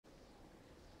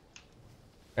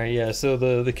Alright, yeah, so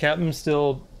the captain's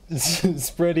still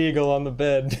spread eagle on the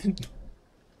bed.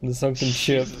 The sunken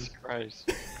ship. Jesus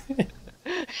Christ.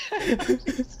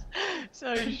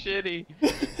 So shitty.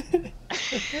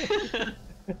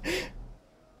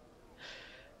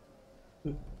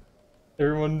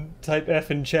 Everyone type F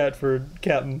in chat for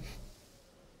captain.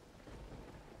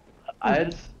 I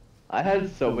had I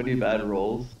had so many bad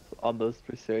rolls on those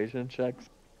persuasion checks.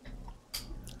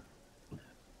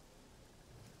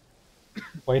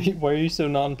 Why are you so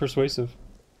non-persuasive?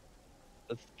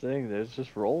 That's the thing, there's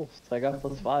just rolls. I got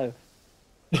 +5.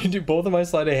 Dude, both of my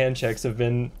sleight of hand checks have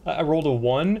been... I rolled a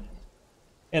 1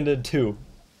 and a 2.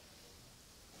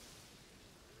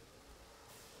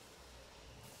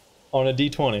 On a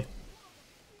d20.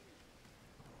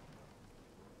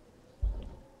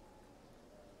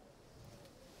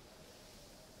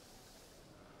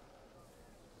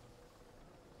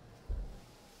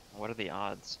 What are the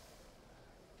odds?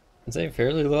 I'd say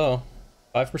fairly low.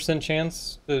 5%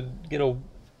 chance to get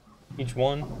each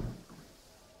one.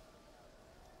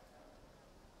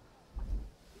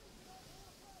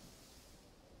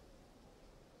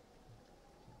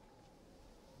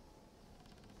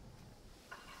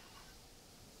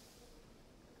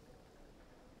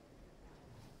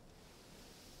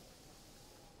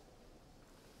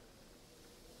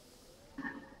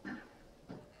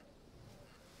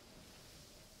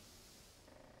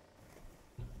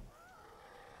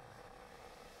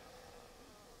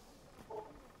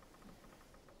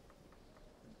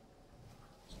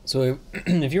 So,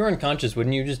 if you were unconscious,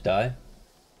 wouldn't you just die?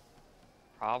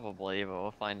 Probably, but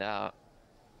we'll find out.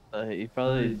 You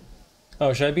probably...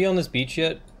 Oh, should I be on this beach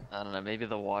yet? I don't know, maybe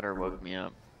the water woke me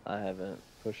up. I haven't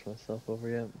pushed myself over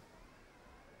yet.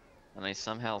 And I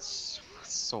somehow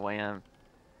swam.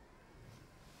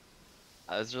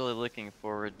 I was really looking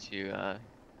forward to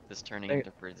this turning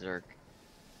into Berserk.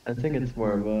 I think it's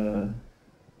more of a...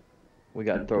 We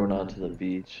got thrown onto the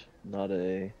beach, not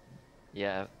a...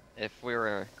 Yeah, if we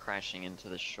were crashing into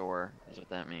the shore, is what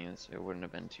that means. It wouldn't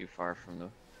have been too far from the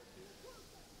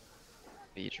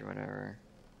beach or whatever.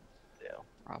 Yeah.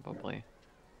 Probably.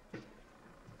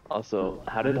 Also,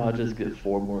 how did Hodges get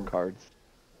 4 more cards?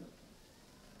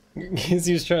 Because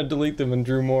he was trying to delete them and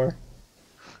drew more.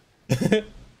 The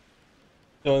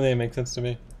only thing that makes sense to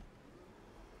me.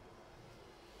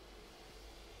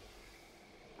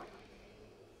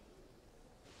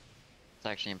 It's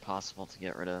actually impossible to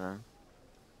get rid of them.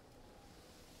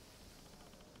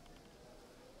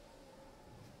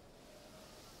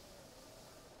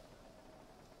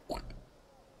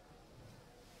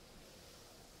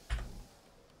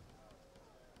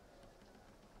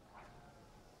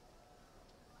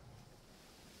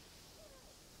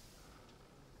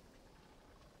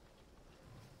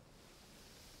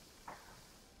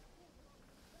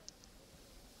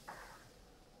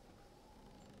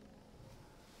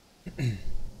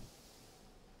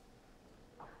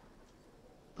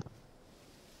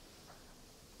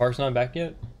 Park's not back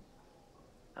yet?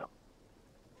 No.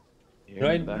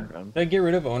 Did I get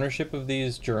rid of ownership of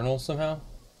these journals somehow?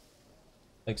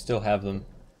 Like, still have them.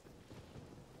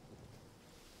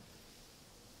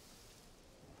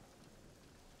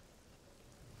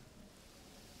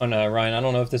 Oh no, Ryan, I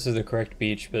don't know if this is the correct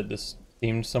beach, but this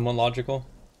seemed somewhat logical.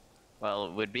 Well,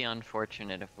 it would be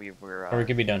unfortunate if we were... Or it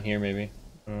could be down here, maybe.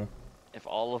 if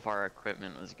all of our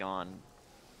equipment was gone.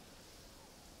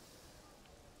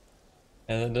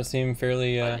 Yeah, that does seem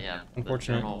fairly Yeah,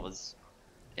 unfortunate. the journal was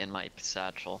in my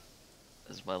satchel,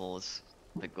 as well as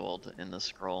the gold in the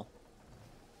scroll.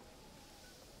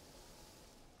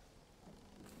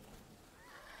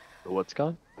 What's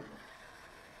gone?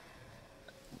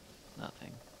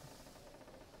 Nothing.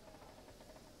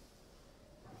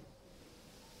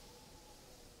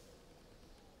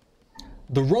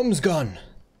 The rum's gone!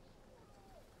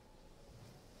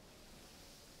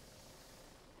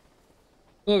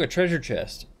 Look, a treasure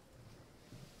chest.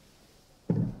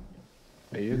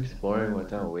 Are you exploring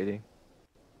without waiting?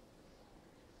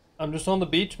 I'm just on the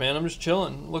beach, man. I'm just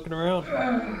chilling, looking around.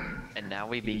 And now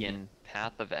we begin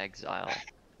Path of Exile.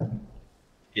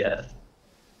 Yes.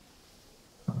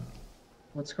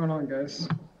 What's going on, guys?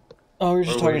 Oh, we're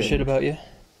just talking waiting. shit about you.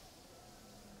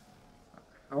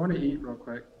 I want to eat real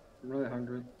quick. I'm really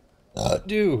hungry.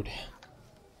 Dude.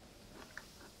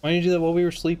 Why didn't you do that while we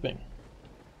were sleeping?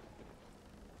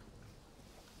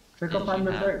 Pick Did up on you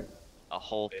the have thing. a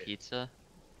whole pizza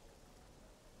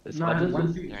Is No, Hodges,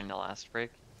 one piece. during the last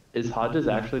break? is Hodges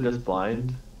actually just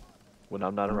blind when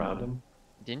I'm not around him?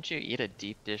 Didn't you eat a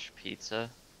deep dish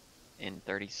pizza in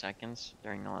 30 seconds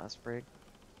during the last break?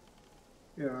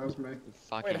 Yeah, that was me. You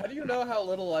fucking... Wait, how do you know how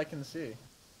little I can see?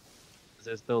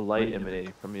 There's no light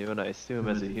emanating from you, and I assume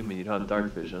as a human you don't have dark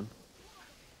vision.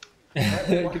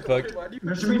 Get fucked.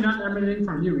 There should be none emanating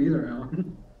from you either,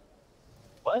 Alan.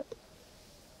 What?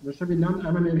 There should be none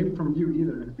emanating from you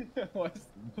either. what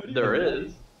do you There mean?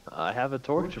 is. I have a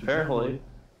torch, apparently.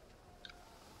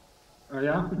 Oh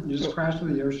yeah? You just crashed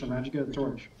into the ocean. How'd you get a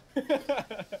torch?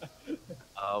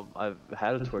 I've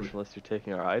had a torch unless you're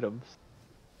taking our items.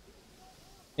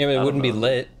 Yeah, but it I don't wouldn't be know.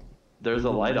 lit. There's a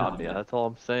light on me, that's all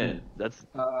I'm saying. That's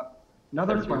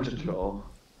Another your question. control.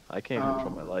 I can't control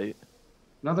my light.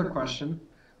 Another question.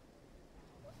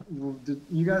 Well, did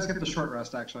you guys get the short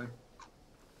rest actually?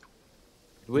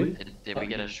 Did we? Did we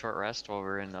get a short rest while we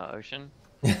were in the ocean?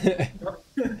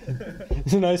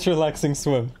 It's a nice relaxing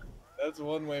swim. That's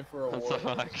one way for a What war. the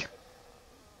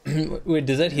fuck? Wait,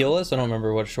 does that heal us? I don't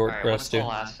remember what short Alright, what's rest the do.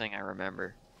 last thing I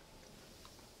remember?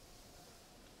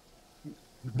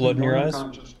 Blood in your Going eyes?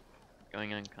 unconscious.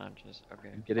 Going unconscious. Okay.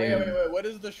 Getting Wait. What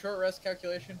is the short rest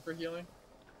calculation for healing?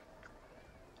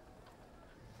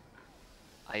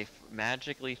 I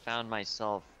magically found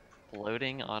myself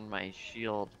floating on my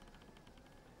shield.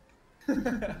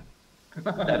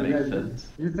 That makes sense.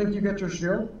 You think you get your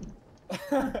shield?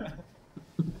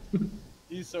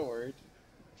 He's so worried.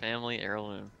 Family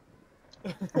heirloom.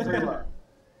 I'll tell you what.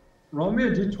 Roll me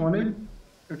a d20.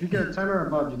 If you get a 10 or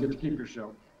above, you get to keep your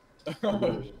shield.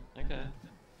 Okay.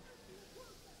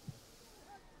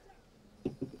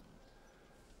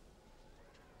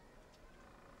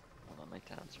 Hold on, my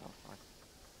tabs are all fucked.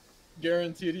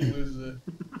 Guaranteed he loses it.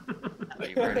 Are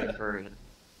you ready for it?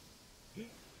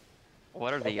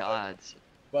 What are the odds?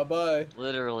 Bye bye.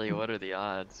 Literally, what are the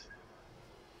odds?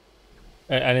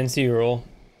 I didn't see you roll.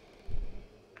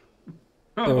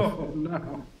 Oh,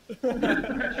 no.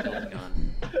 My shield's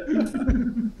gone.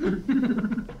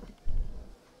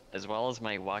 As well as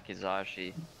my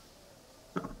wakizashi.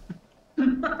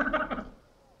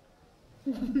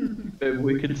 Maybe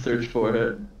we could search for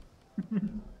it.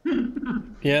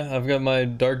 Yeah, I've got my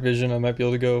dark vision. I might be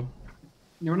able to go.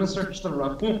 You want to search the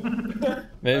rubble?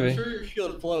 Maybe. I'm sure your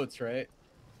shield floats, right?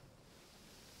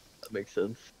 That makes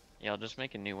sense. Yeah, I'll just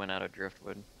make a new one out of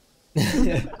driftwood.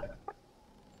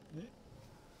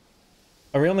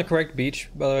 Are we on the correct beach,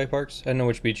 by the way, Parks? I didn't know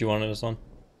which beach you wanted us on.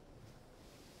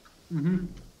 Mm-hmm.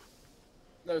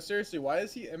 No, seriously, why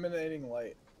is he emanating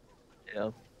light?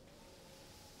 Yeah.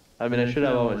 I mean, I should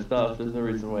have all my stuff. There's no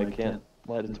reason why I can't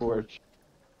light a torch.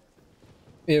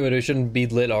 Yeah, but it shouldn't be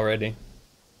lit already.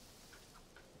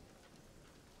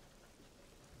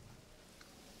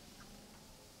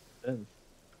 Then,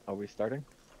 are we starting?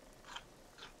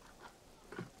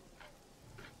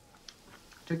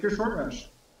 Take your short rest.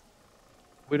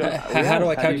 We don't. How do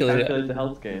I calculate it? Calculate the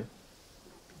health gain.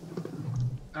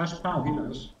 Ask Pal, he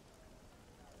knows.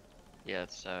 Yeah,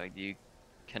 it's you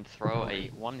can throw a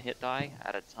one hit die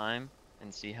at a time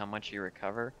and see how much you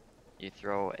recover. You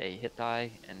throw a hit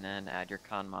die and then add your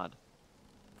con mod.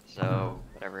 So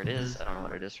whatever it is, I don't know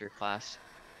what it is for your class.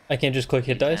 I can't just click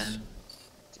hit dice?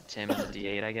 Tim is a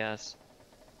D8, I guess.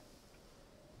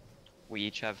 We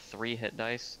each have 3 hit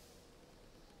dice.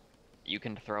 You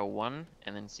can throw one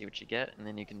and then see what you get, and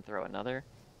then you can throw another.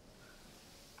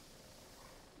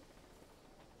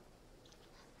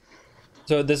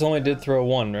 So this only did throw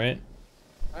one, right?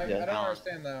 I Yeah. don't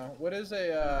understand though. What is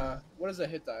a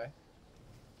hit die?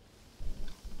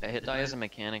 A hit die is a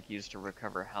mechanic used to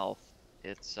recover health.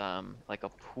 It's like a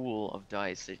pool of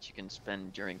dice that you can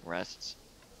spend during rests.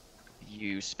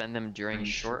 You spend them during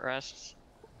short rests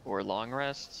or long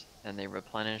rests, and they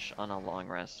replenish on a long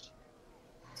rest.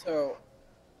 So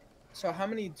how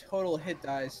many total hit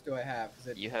dice do I have?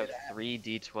 You have 3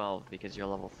 d12 because you're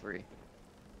level 3.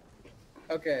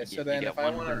 Okay, You so get- then you if get I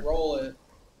one want to per- roll it,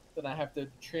 then I have to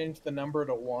change the number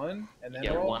to 1 and then You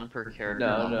get roll? 1 per character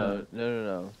No, level.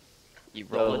 no. You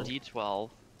roll No. a d12,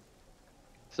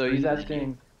 So he's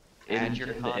asking add in your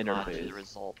the con mod to the interface.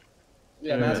 result.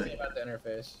 Yeah, I'm No, no, asking about the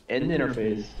interface. In the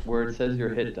interface, where it says your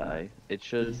hit die, it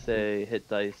should say hit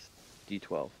dice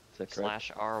d12. Is that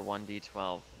correct? /R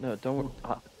 1d12. No, don't.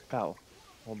 Pow.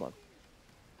 Hold on.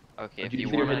 Okay, Did if you you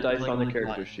see your want hit to dice click on the on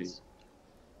character buttons, sheet?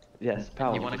 Yes, Pow.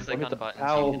 If you want to just click look on at the- buttons,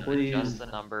 Pow, you can please. adjust the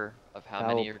number of how Pow,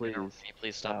 many you're gonna. please. Can you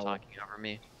please stop Pow. talking over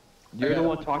me? You're the got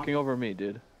one talking over me,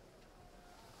 dude.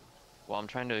 Well, I'm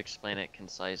trying to explain it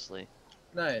concisely.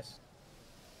 Nice.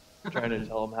 I'm trying to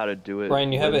tell him how to do it.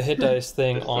 Brian, you have a with- hit dice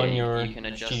thing Yeah, on Yeah, your you can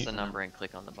adjust sheet. the number and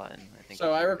click on the button. I think. So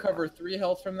it's I really recover well. 3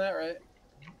 health from that, right?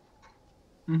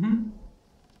 Mm-hmm.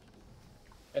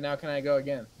 And now can I go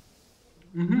again?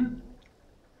 Mm-hmm.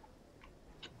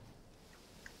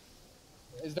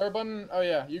 Is there a button? Oh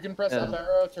yeah, you can press Yeah. up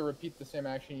arrow to repeat the same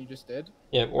action you just did.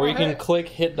 Yeah, or you can Alright. click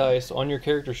hit dice on your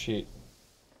character sheet.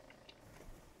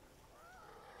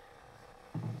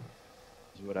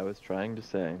 is what I was trying to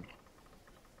say.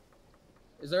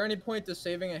 Is there any point to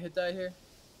saving a hit die here?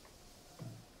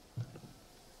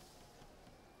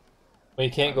 Well,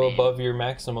 you can't go above your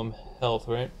maximum health,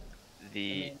 right?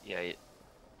 Yeah.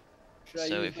 Should I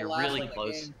So use if the you're last really one to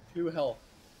close, gain 2 health?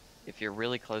 if you're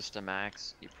really close to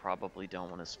max, you probably don't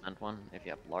want to spend one if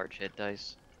you have large hit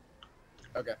dice.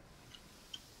 Okay.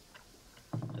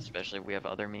 Especially if we have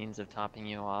other means of topping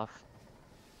you off,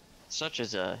 such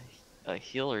as a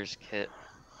healer's kit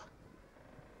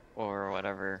or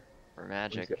whatever for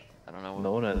magic. I don't know.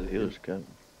 No one has a healer's kit.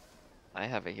 I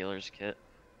have a healer's kit.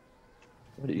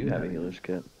 What do you have a healer's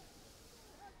kit?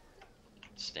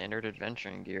 Standard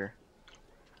adventuring gear.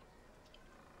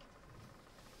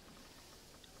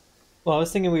 Well, I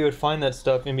was thinking we would find that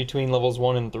stuff in between levels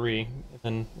 1 and 3,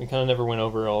 and we kind of never went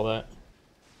over all that.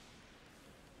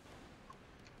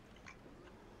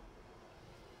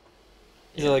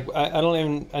 Yeah, like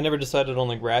I never decided on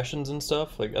like rations and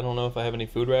stuff. Like I don't know if I have any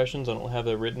food rations. I don't have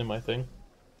that written in my thing.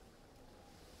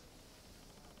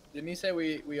 Didn't he say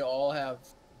we all have?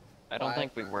 I don't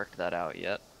think we worked that out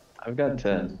yet. I've got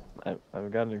 10.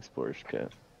 I've got an explorer's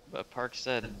kit. But Park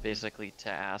said basically to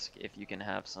ask if you can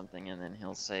have something, and then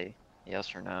he'll say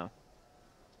yes or no.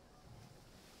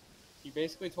 He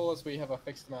basically told us we have a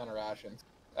fixed amount of rations.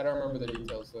 I don't remember the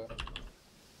details though.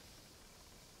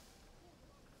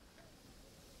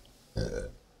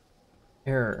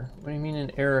 Error. What do you mean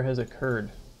an error has occurred?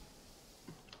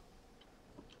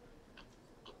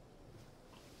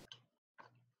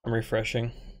 I'm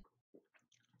refreshing.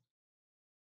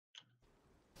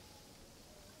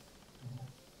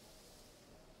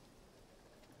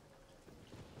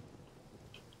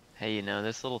 Hey, you know,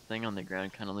 this little thing on the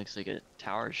ground kind of looks like a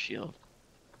tower shield.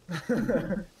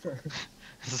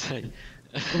 It's like,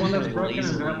 The one that's broken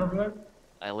in half over there?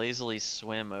 I lazily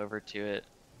swim over to it.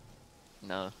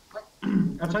 No.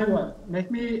 I'll tell you what, make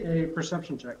me a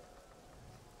perception check.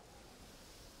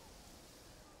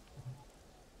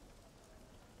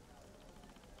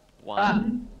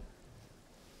 One.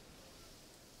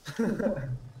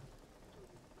 Can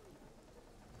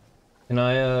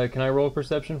I roll a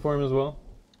perception for him as well?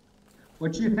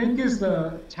 What you think is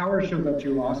the tower shield that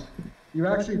you lost, you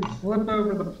actually flip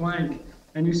over the plank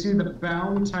and you see the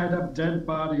bound, tied up, dead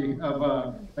body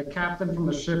of the captain from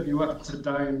the ship you left to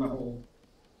die in the hold.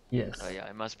 Yes. Oh yeah,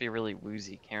 I must be really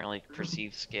woozy. Can't really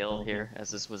perceive scale here,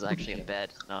 as this was actually a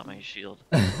bed, not my shield.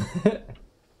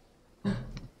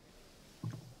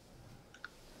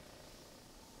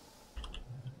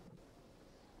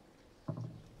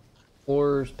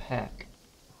 Explorer's pack.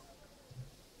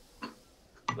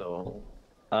 So,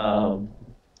 I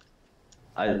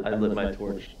lit my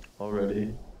torch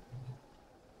already.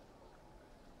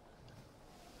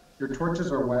 Your torches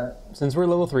are wet. Since we're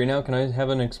level 3 now, can I have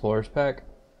an explorer's pack?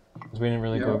 Because we didn't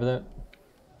really go over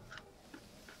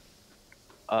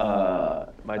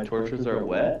that. My torches are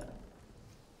wet.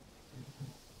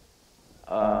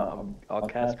 I'll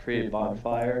cast create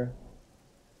bonfire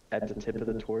at the tip of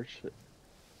the torch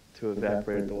to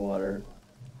evaporate the water.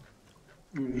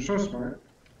 You're so smart.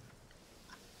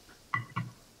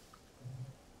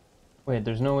 Wait,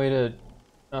 there's no way to...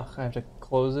 Ugh, I have to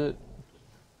close it?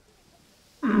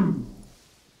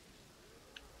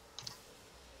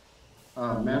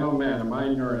 Man, oh man, am I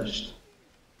nourished.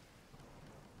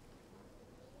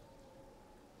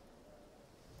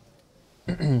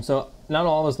 So, not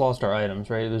all of us lost our items,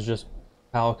 right? It was just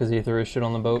Pal because he threw his shit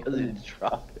on the boat? Because he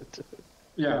dropped it.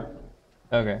 Yeah.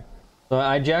 Okay. So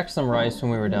I jacked some rice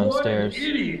when we were downstairs. What an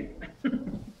idiot!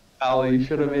 Oh, you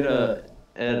should have made an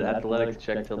athletics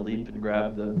check to leap and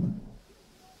grab them.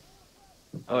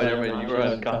 Oh, never mind, you were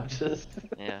unconscious.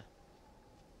 Yeah.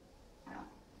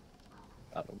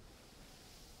 Got him.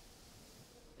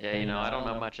 Yeah, you know, I don't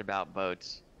know much about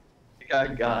boats. I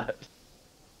got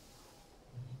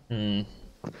it.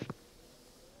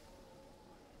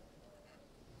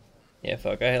 Yeah,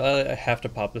 fuck. I have to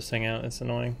pop this thing out. It's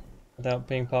annoying without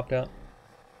being popped out.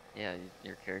 Yeah,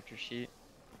 your character sheet.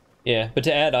 Yeah, but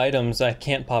to add items, I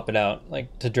can't pop it out.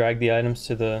 Like, to drag the items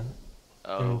to the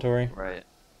inventory. Right.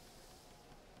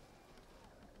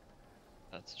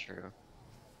 That's true.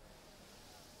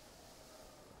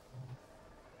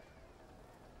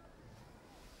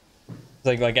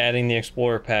 It's like adding the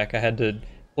Explorer pack. I had to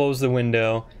close the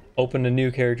window, open a new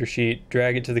character sheet,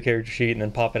 drag it to the character sheet, and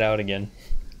then pop it out again.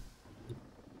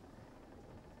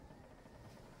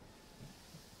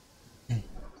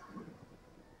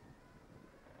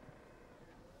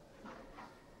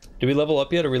 Did we level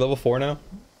up yet? Are we level 4 now?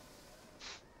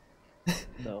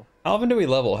 No. How often do we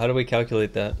level? How do we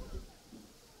calculate that?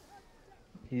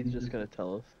 He's just gonna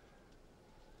tell us.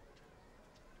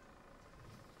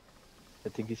 I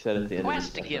think he said at the end of the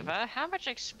Quest session. giver, how much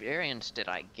experience did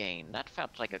I gain? That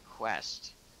felt like a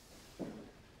quest.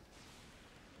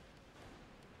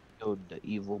 Oh, the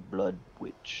evil blood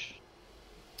witch.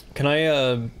 Can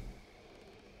I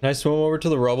swim over to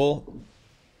the rubble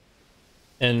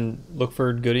and look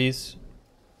for goodies?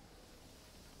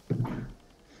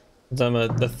 'Cause I'm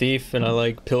the thief and I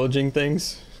like pillaging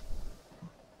things.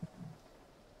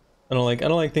 I don't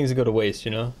like things that go to waste,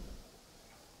 you know?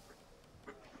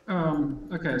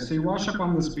 Okay, so you wash up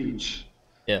on this beach.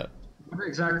 Yeah. What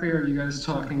exactly are you guys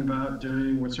talking about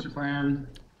doing? What's your plan?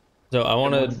 So I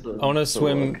wanna the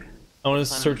swim. look? I wanna Time of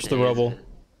search the day is rubble. it?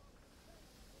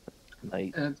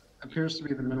 Night. It appears to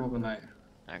be the middle of the night.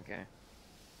 Okay.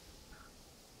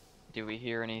 Do we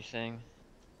hear anything?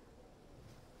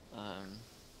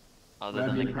 Other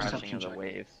That'd than be the a crashing perception of the check.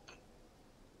 waves.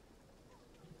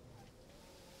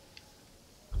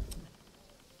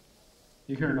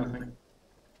 You hear nothing.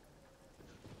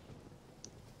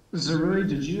 Zaruli,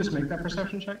 did you just make that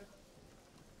perception check?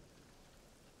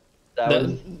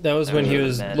 That was when he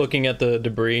was mad. looking at the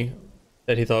debris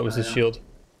that he thought was his yeah. shield.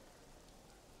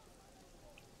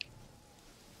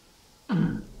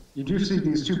 You do see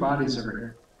these two bodies over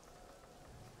here.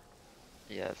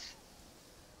 Yes.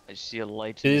 I see a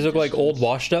light. Do in these the look like old distance.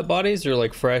 washed up bodies or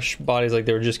like fresh bodies like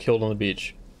they were just killed on the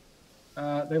beach?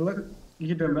 They look. You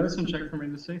can do a medicine check for me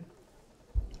to see.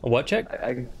 A what check?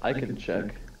 I can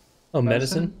check. Oh,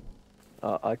 medicine?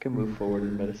 I can move forward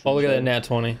in medicine. Oh, look at that check, nat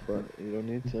 20. But you don't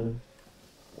need to.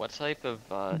 What type of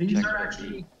These check are would it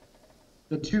actually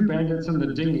the two bandits in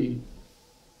the dinghy.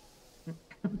 be?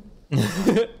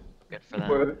 Good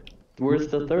for them. Where's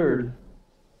the third?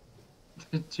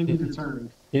 To be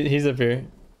determined. He's up here.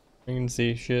 I can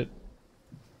see shit.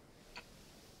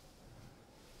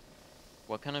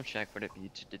 What kind of check would it be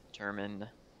to determine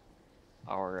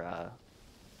our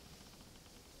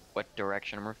what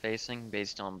direction we're facing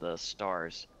based on the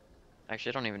stars?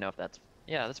 Actually, I don't even know if that's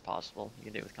that's possible. You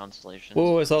can do it with constellations.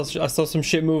 Whoa, I saw some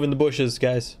shit move in the bushes,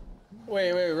 guys.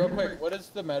 Wait, real quick. What does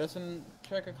the medicine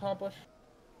check accomplish?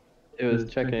 It was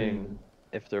checking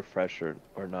if they're fresh or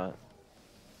not.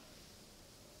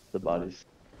 The bodies.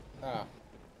 Ah.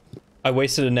 I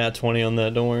wasted a nat 20 on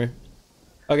that, don't worry.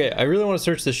 Okay, I really want to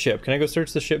search the ship. Can I go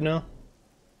search the ship now?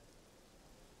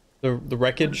 The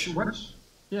wreckage? What?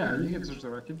 Yeah, you can search the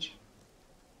wreckage.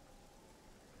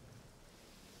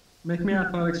 Make me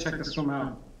athletics check to swim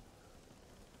out.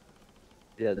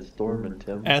 Yeah, it's Storm and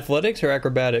Tim. Athletics or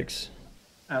acrobatics?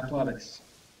 Athletics.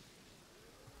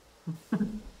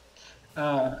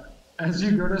 As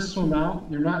you go to swim out,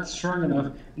 you're not strong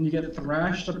enough, and you get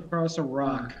thrashed across a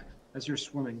rock as you're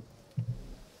swimming.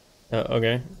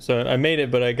 Okay, so I made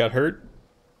it, but I got hurt.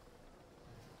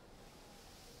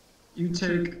 You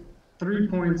take 3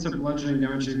 points of bludgeoning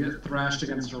damage. You get thrashed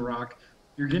against a rock.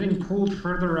 You're getting pulled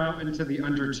further out into the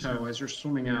undertow as you're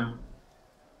swimming out.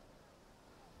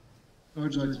 What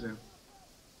would you like to do?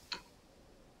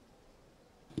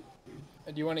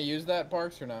 Do you want to use that,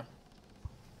 Parks, or no?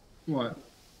 What?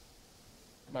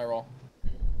 My roll.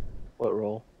 What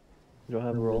roll? You don't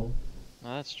have a roll?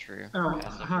 No, that's true. Oh,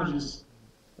 Passive Hodges.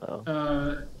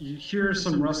 Oh. You hear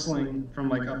some rustling from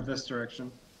like up this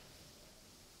direction.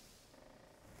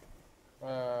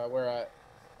 Where at?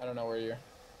 I don't know where you're.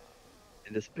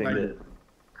 I just pinged Right. it.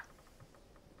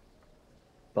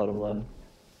 Bottom left.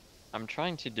 I'm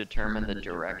trying to determine the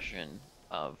direction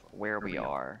of where we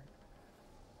are,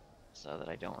 so that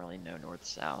I don't really know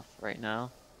north-south right now.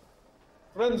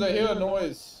 Friends, I hear a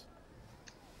noise.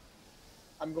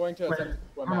 I'm going to Wait, attempt to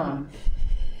swim come out.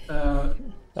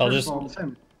 on. I'll First just- of all,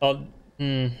 Tim, I'll.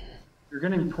 you're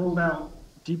getting pulled out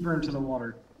deeper into the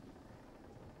water.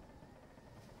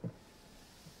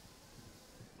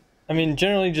 I mean,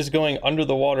 generally just going under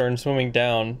the water and swimming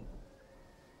down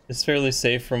is fairly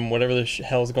safe from whatever the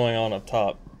hell's going on up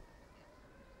top.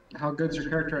 How good's your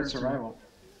character at survival?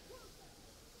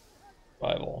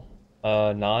 Survival.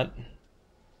 Not.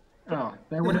 Oh,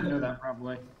 they wouldn't know that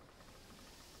probably.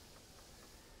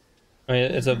 I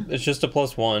mean, it's just a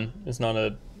 +1. It's not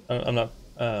a. I'm not.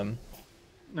 Okay,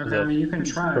 I mean you can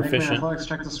try. Make me an Proficient. athletics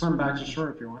check to swim back to shore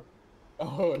if you want.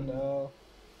 Oh no.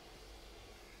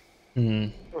 Hmm.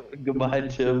 Goodbye,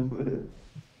 Tim.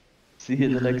 See you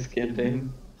in the next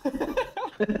campaign. You're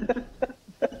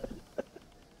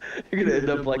gonna end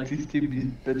up like these two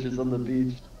bitches on the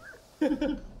beach.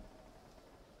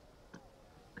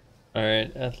 All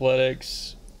right,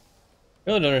 athletics. I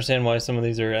really don't understand why some of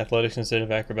these are athletics instead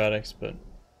of acrobatics, but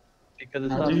Because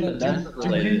it's Do not you, that's do you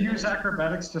related. use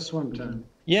acrobatics to swim, Tim?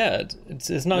 yeah,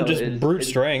 it's not No, just it's- brute it's-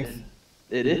 strength.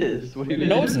 It is. What do you mean?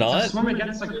 No, it's not. To swim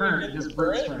against the current is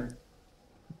brute strength.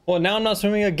 Well, now I'm not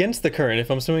swimming against the current if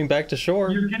I'm swimming back to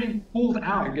shore. You're getting pulled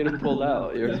out. You're getting pulled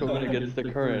out. You're swimming against the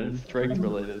current. It's strength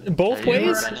related. Both Yeah, you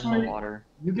ways? were in the water.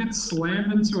 You get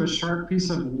slammed into a sharp piece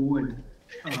of wood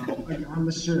like on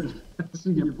the ship. So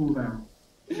you get pulled out.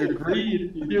 You're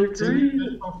greed. You You're greed.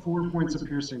 take about 4 points of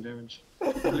piercing damage.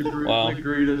 Wow. The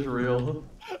greed is real.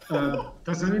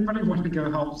 Does anybody want to go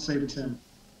help save Tim?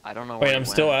 I don't know where Wait, he I'm went.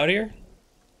 still out here?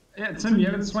 Yeah, Tim, you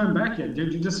haven't swam back yet,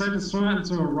 dude. You decided to swim out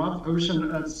into a rough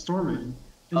ocean storming.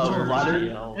 Oh, Into a bloody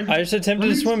river. hell. And I just attempted to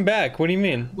let me- swim back. What do you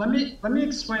mean? Let me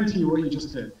explain to you what you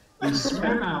just did. You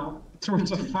swam out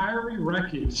towards a fiery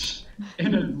wreckage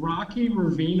in a rocky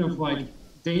ravine of like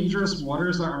dangerous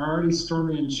waters that are already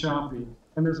stormy and choppy,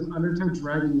 and there's an undertow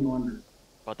dragging you under.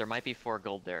 But there might be 4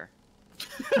 gold there.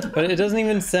 But it doesn't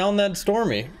even sound that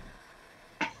stormy.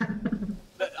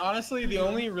 But honestly, the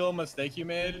only real mistake you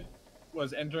made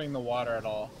was entering the water at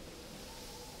all.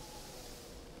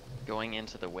 Going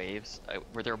into the waves,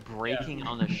 where they're breaking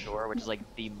on the shore, which is like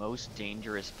the most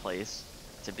dangerous place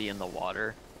to be in the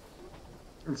water.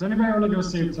 Does anybody want to go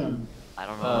save Tim? I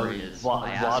don't know where he is. Vlad-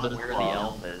 I asked Vlad is where the Vlad.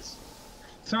 elf is.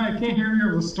 Sorry, I can't hear you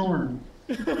over the storm.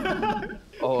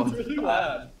 Oh, Really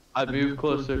bad. I moved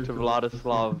closer to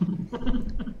Vladislav.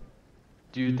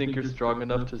 Do you think you're strong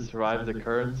enough to survive the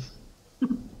currents?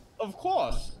 Of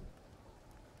course.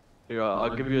 Here,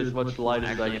 I'll give you as much light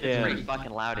as Actually, I it's pretty can.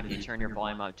 fucking loud if you turn your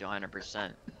volume up to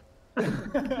 100%.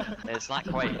 It's not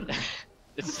quite.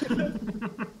 It's.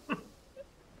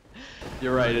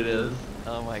 You're right, it is.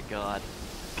 Oh my god.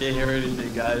 Can't hear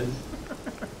anything, guys.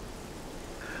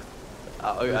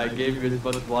 I gave you as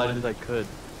much light as I could.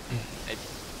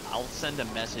 I'll send a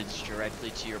message directly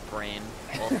to your brain,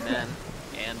 Wolfman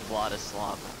and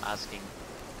Vladislav, asking,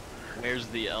 "Where's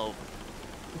the elf?"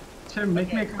 Tim,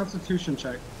 make me a constitution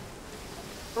check.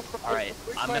 Alright,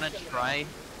 Quick I'm gonna question. try.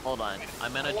 Hold on.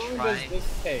 I'm gonna How long try. does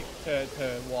this take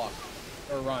to walk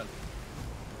or run?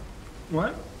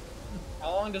 What?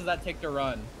 How long does that take to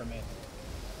run for me?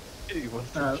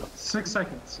 6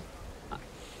 seconds.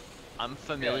 I'm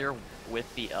familiar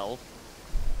with the elf.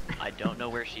 I don't know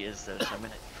where she is though, so I'm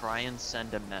gonna try and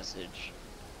send a message.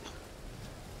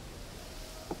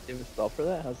 Do you have a spell for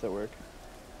that? How's that work?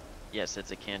 Yes,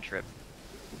 it's a cantrip.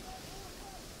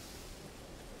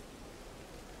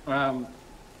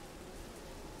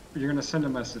 You're gonna send a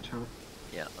message, huh?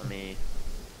 Yeah, let me.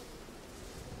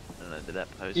 I don't know, did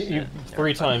that post? You- it?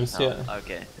 3 Never times, mind. yeah. Oh,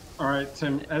 okay. All right,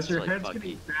 Tim. As your It's like head's buggy.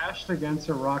 getting bashed against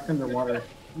a rock underwater,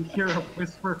 you hear a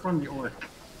whisper from the orc.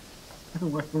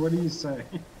 what do you say?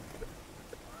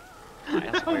 I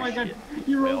asked Oh where my she god, is.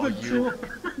 you rolled Well, a you-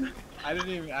 2. I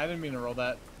didn't mean to roll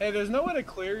that. Hey, there's no way to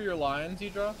clear your lines you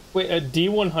draw. Wait, a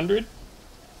D100?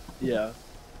 Yeah.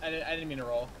 I didn't mean to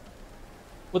roll.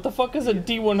 What the fuck is a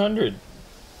D100?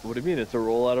 What do you mean? It's a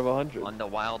roll out of 100. On the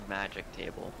wild magic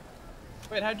table.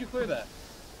 Wait, how'd you clear that?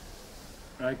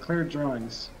 I cleared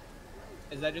drawings.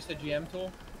 Is that just a GM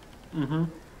tool? Mm-hmm.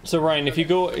 So Ryan, if you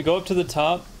go up to the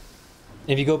top,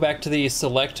 if you go back to the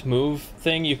select move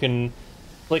thing, you can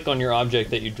click on your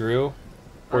object that you drew,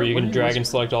 or you what can do you drag and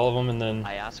whisper? select all of them, and then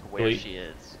I ask where delete. she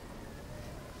is.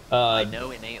 I Uh,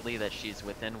 know innately that she's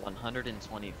within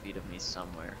 120 feet of me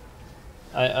somewhere.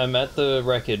 I'm at the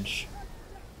wreckage.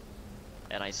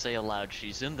 And I say aloud,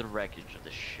 she's in the wreckage of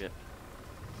the ship.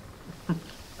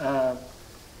 And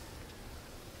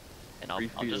I'll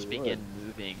just begin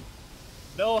moving.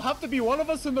 There'll have to be one of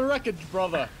us in the wreckage,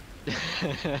 brother.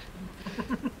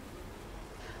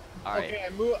 Alright, Okay,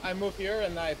 I move here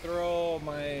and I throw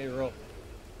my rope.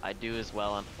 I do as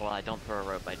well. Well, I don't throw a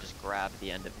rope, I just grab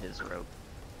the end of his rope.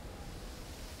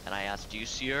 And I ask, do you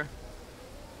see her?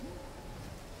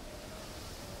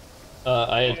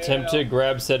 I attempt to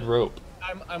grab said rope.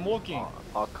 I'm walking.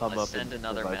 I'll come Let's up send and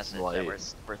another provide message some that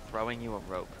light. we're throwing you a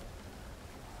rope.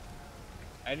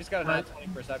 I just got a Right. 20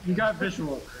 perception. You got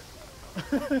visual.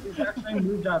 He's actually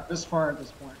moved out this far at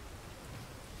this point.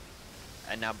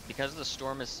 And now, because the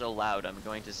storm is so loud, I'm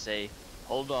going to say,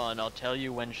 hold on, I'll tell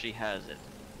you when she has it.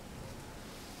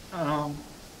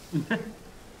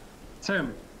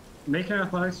 Tim, make an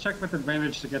athletics check with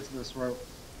advantage to get to this rope.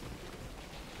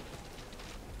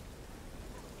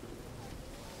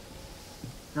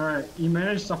 Alright, you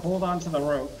managed to hold on to the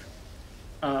rope.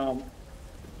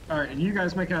 Alright, and you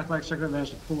guys make an athletics check with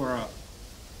advantage to pull her up.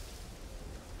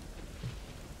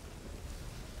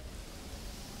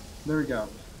 There we go.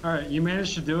 Alright, you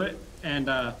managed to do it, and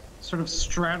sort of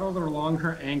straddled along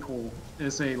her ankle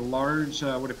is a large,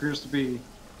 what appears to be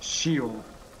shield.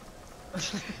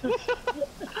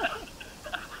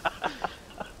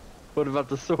 What about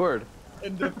the sword?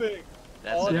 And the thing.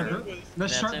 That's All in I Yeah, her, did was the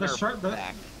that's sharp, in the her sharp,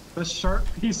 back. The sharp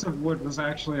piece of wood was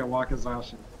actually a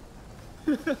wakizashi.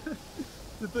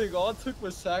 The thing, all it took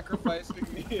was sacrificing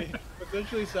me,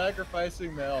 potentially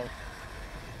sacrificing the elf.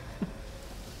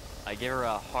 I give her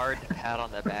a hard pat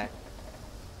on the back.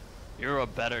 You're a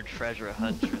better treasure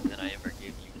hunter than I ever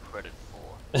gave you credit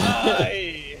for.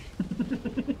 Aye.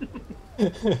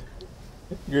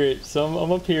 Great, so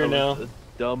I'm up here That now. was a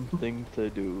dumb thing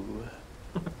to do.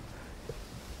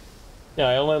 Yeah,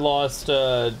 I only lost,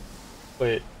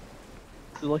 wait.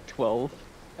 This is like 12.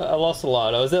 I lost a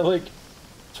lot. I was at like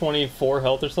 24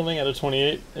 health or something out of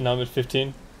 28, and now I'm at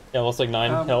 15. Yeah, I lost like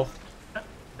 9 health.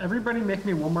 Everybody make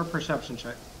me one more perception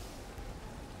check.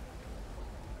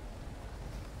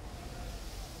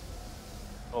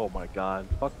 Oh my god,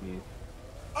 fuck me.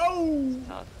 Oh!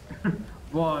 Tough.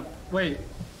 Vlad, wait.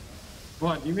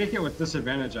 Vlad, you make it with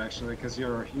disadvantage actually, because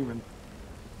you're a human.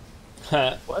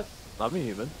 Ha. What? I'm a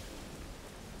human.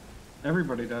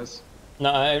 Everybody does.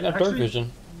 No, I have dark Actually,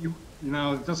 vision.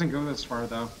 No, it doesn't go this far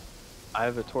though. I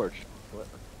have a torch. What?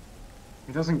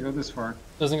 It doesn't go this far.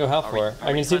 Doesn't go how Are we- far. are I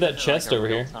we can see trying to that do, chest like, a over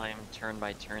here. real-time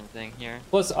turn-by-turn thing here?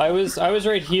 Plus, I was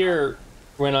right here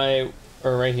when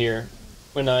right here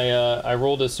when I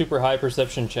rolled a super high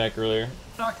perception check earlier.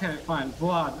 Okay, fine.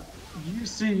 Vlad, you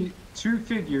see two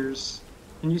figures.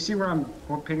 Can you see where I'm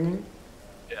pinging?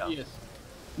 Yeah. Yes.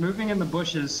 Moving in the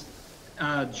bushes,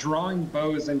 drawing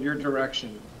bows in your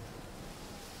direction.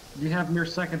 You have mere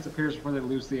seconds appears before they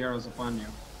lose the arrows upon you.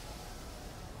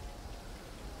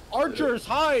 Archers,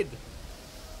 hide!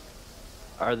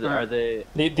 Are they?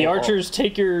 The archers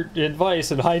take your advice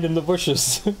and hide in the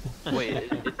bushes.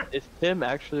 Wait, is Tim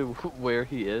actually where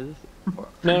he is?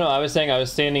 No, I was saying I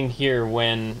was standing here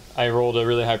when I rolled a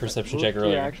really high perception check Move to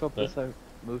your earlier. actual but- position.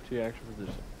 Move to your actual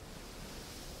position.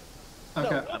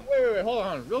 Okay. No, wait, hold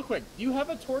on, real quick. Do you have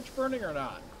a torch burning or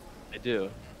not? I do.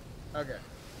 Okay.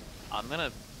 I'm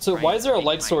gonna. So try why and is there a take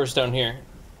light my- source down here?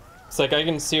 It's like I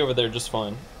can see over there just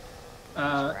fine.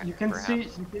 You can see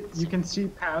Perhaps. you can see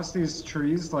past these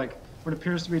trees like what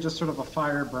appears to be just sort of a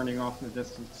fire burning off in the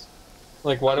distance.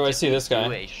 Like, why do I see this Do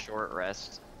guy? a short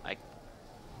rest. I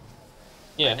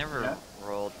Yeah. never Yeah.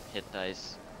 rolled hit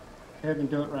dice. Okay, I can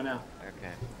do it right now.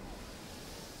 Okay.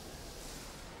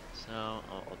 So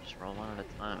I'll just roll one at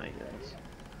a time, I guess.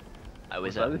 I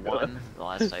was Was at that- 1 the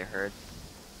last I heard.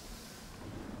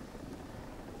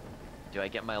 Do I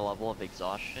get my level of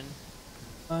exhaustion?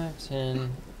 5,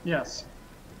 10. Yes.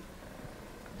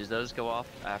 Do those go off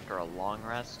after a long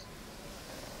rest?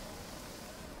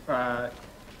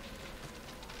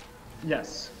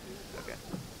 Yes. Okay.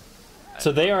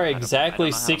 So they are I don't know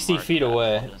exactly how to 60 mark feet that.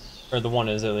 away. I'll just- Or the one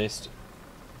is at least.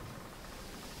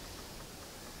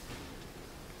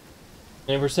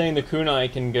 And if we're saying the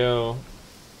kunai can go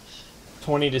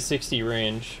 20 to 60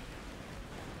 range.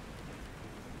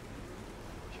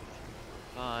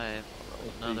 5.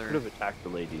 You Another. could have attacked the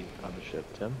lady on the ship,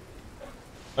 Tim.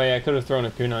 Oh yeah, I could have thrown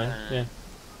a kunai. Yeah.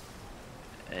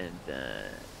 And then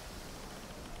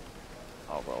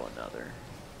I'll roll another.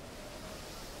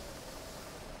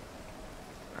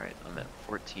 Alright, I'm at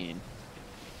 14.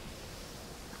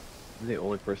 I'm the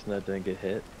only person that didn't get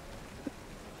hit.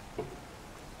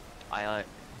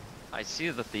 I see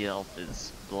that the elf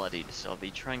is bloodied, so I'll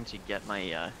be trying to get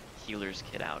my healer's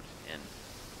kit out and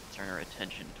turn her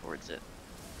attention towards it.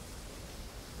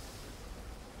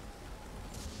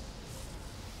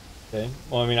 Okay.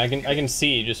 Well, I mean, I can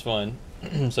see just fine.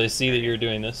 So I see that you're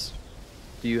doing this.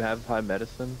 Do you have high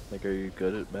medicine? Like, are you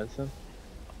good at medicine?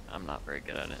 I'm not very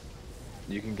good at it.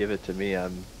 You can give it to me.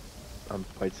 I'm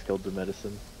quite skilled in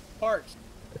medicine. Parks,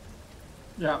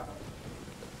 Yeah.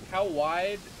 how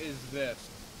wide is this?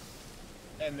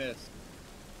 And this?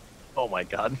 Oh my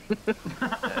god. It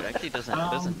actually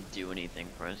doesn't do anything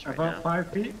for us right About now.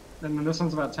 5 feet, and then this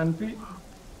one's about 10 feet.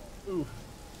 Oof.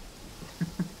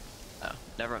 Oh,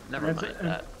 never And mind it's-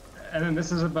 that. And then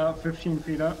this is about 15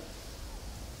 feet up.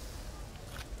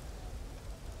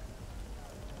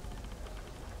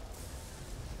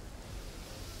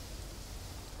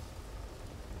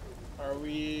 Are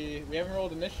we haven't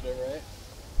rolled initiative,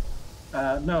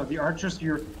 right? No, the archers,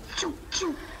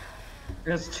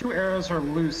 as 2 arrows are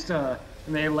loosed, and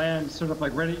they land sort of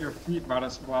like right at your feet,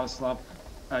 Vladislav.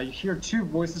 You hear 2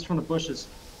 voices from the bushes.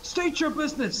 State your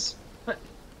business!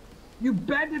 You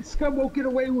bandit scum won't get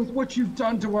away with what you've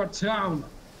done to our town!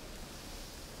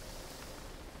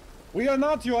 We are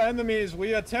not your enemies.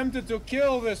 We attempted to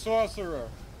kill the sorcerer.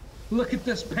 Look at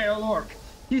this pale orc.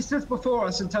 He sits before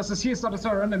us and tells us he is not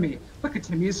our enemy. Look at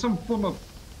him, he is some form of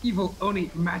evil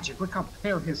Oni magic. Look how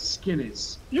pale his skin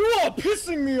is. You are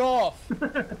pissing me off.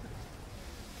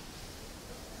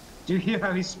 Do you hear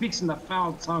how he speaks in the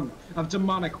foul tongue of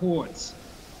demonic hordes?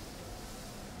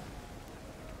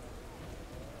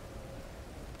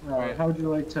 How would you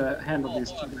like to handle these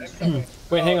Hold two on, guys? I'm coming.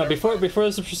 Wait, hang on. never Before mind.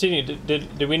 this is proceeding,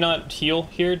 did we not heal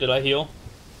here? Did I heal?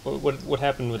 What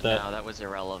happened with that? No, that was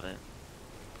irrelevant.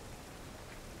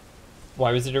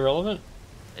 Why was it irrelevant?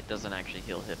 It doesn't actually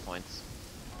heal hit points.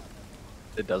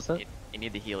 It doesn't? You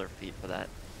need the healer feat for that.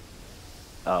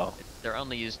 Oh, They're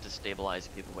only used to stabilize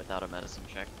people without a medicine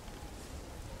check.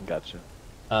 gotcha.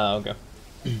 Okay.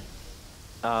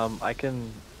 I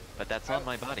can. But that's on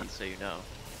my body, so you know.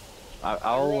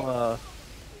 I'll.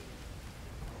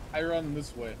 I run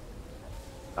this way.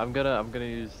 I'm gonna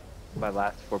use my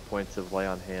last 4 points of lay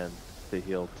on hand to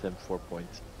heal Tim 4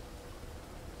 points.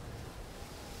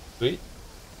 Sweet.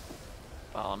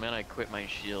 Well, I'm gonna equip my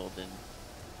shield and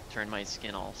turn my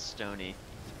skin all stony.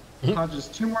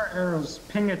 Just 2 more arrows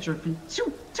ping at your feet.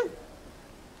 Choo, choo.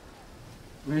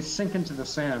 And they sink into the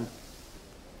sand.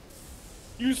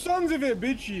 You sons of it,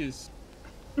 bitches!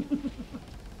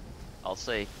 I'll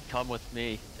say, come with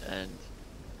me, and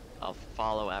I'll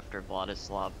follow after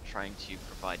Vladislav, trying to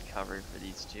provide cover for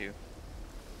these two.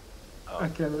 Oh,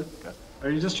 Okay. Are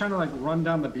you just trying to like run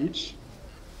down the beach?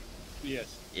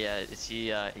 Yes. Yeah, is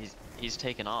he, he's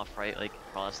taken off, right? Like,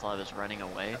 Vladislav is running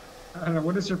away. I don't know.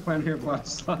 What is your plan here,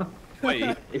 Vladislav?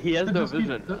 Wait, he has To no just keep-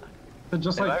 vision. To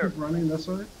just Am like I- keep running this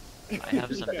way? I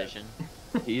have some vision.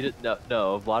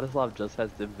 No, Vladislav just has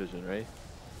dim vision, right?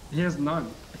 He has none.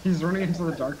 He's running into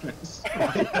the darkness.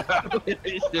 Are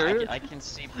you serious? I can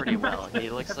see pretty well. He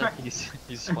looks like he's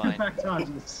In fine. fact,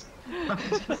 Hodges.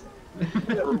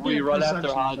 We run after Perception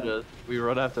Hodges. We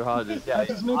run after Hodges. Yeah, check.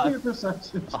 Just make me a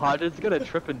perception check. Hodges is gonna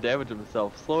trip and damage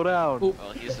himself. Slow down.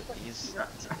 Well, he's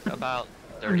about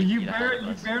 30 You, feet ahead of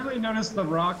you us. barely noticed the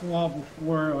rock wall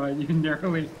before you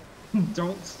narrowly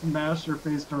don't smash your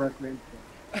face directly into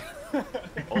it.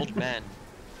 Old man,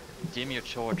 dim your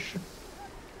torch.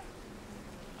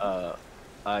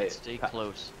 Stay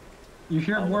close. You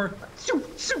hear Oh. more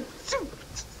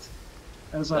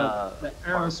as the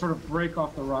arrows sort of break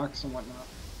off the rocks and whatnot.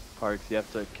 Parks, you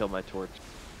have to kill my torch.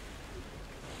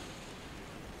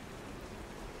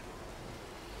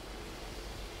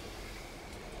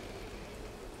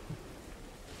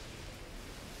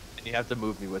 And you have to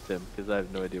move me with him, because I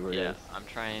have no idea where he Yeah, is. I'm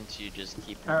trying to just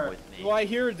keep him Alright. with me. Do I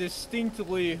hear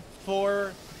distinctly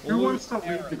 4 Who wants to loose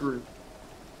lead the arrows? group?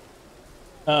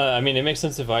 I mean, it makes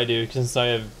sense if I do, since I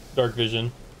have dark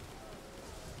vision.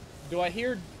 Do I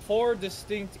hear 4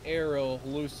 distinct arrow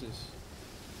looses?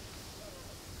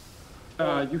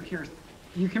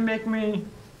 You can make me.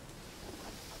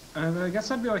 I guess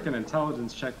that'd be like an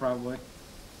intelligence check, probably.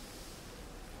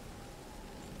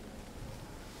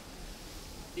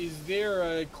 Is there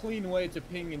a clean way to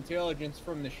ping intelligence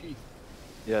from the sheath?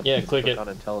 Yeah, Yeah, just click it. on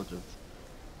intelligence.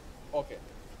 Okay.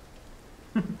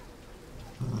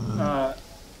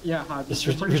 Yeah, Hodges. This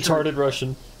I'm pretty sure- retarded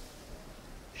Russian.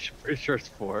 Pretty sure it's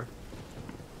 4.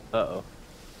 Uh-oh.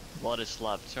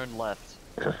 Vladislav, turn left.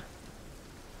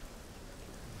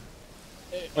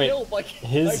 Wait, Help, I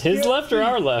His can't left or see.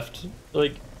 our left?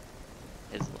 Like,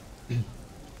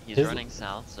 He's His- running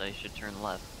south, so he should turn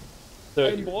left. so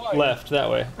I'm blind. left that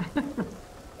way.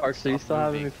 Parks, are you Stop still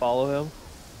having moving. me follow him?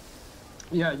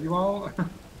 Yeah, you all.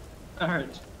 All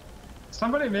right.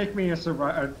 Somebody make me a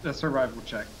survival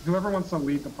check. Whoever wants to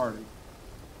lead the party.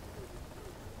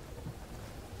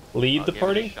 Lead I'll the give it a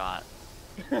party. shot.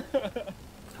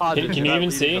 Hodges, Can you're you not even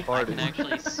leading see? the I party. can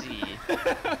actually see.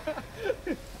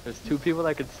 There's 2 people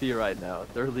I can see right now.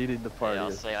 They're leading the party.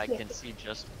 I'll say I can see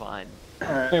just fine. All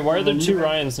right. Wait, why are there well, 2 you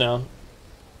Ryans now?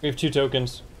 We have 2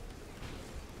 tokens.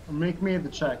 Make me the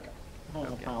check. Oh,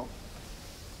 Okay. pal.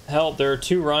 Help! There are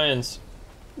 2 Ryans.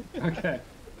 Okay.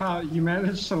 Pal, you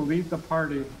managed to lead the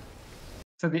party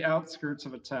to the outskirts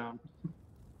of a town.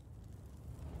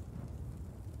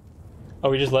 Oh,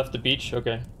 we just left the beach.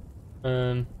 Okay.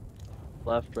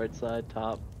 Left, right side,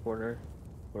 top, corner.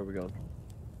 Where are we going?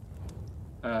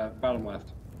 Bottom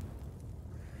left.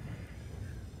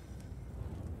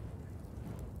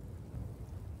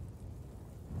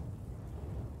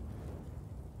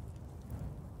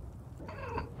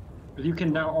 You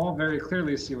can now all very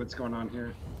clearly see what's going on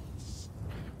here.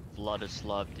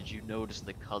 Vladislav, did you notice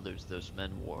the colors those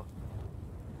men wore?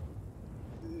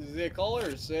 The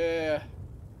colors, yeah,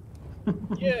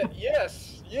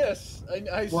 yes.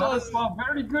 I saw. Vladislav,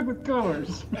 very good with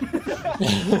colors.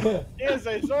 Yes,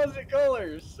 I saw the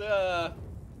colors.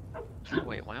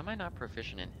 Wait, why am I not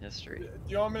proficient in history? Do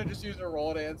you want me to just use a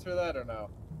roll to answer that or no?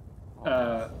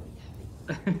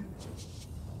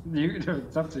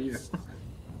 It's up to you.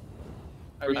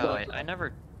 I mean, Oh, I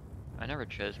never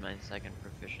chose my second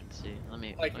proficiency. Let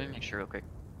me make sure real quick.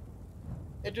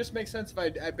 it just makes sense if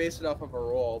I base it off of a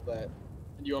roll, but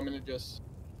do you want me to just?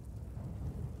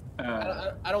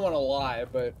 I don't want to lie,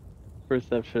 but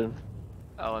Perception.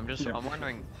 Oh, I'm Yeah.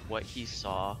 wondering what he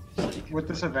saw. So that he could With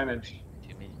disadvantage.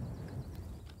 to me.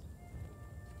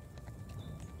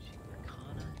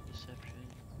 Arcana, deception,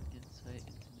 insight,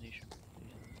 intimidation,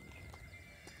 persuasion.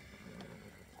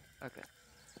 Okay.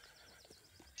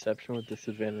 Perception with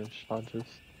disadvantage, Hodges.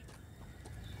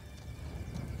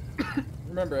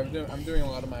 remember, I'm doing a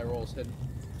lot of my rolls hidden.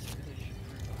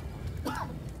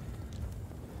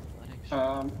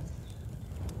 Athletics,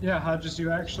 Yeah, Hodges,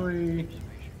 you actually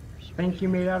think you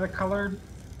made out of color?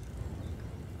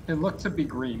 It looked to be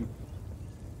green.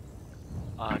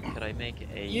 could I make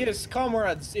a? Yes,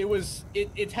 comrades,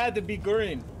 it had to be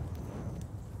green.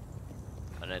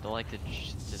 But I'd like to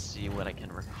see what I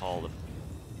can recall of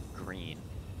green.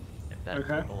 If that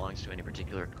Okay. belongs to any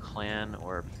particular clan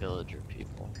or village or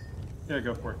people. Yeah,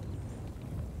 go for it.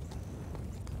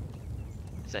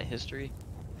 Is that history?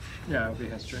 Yeah, it'll be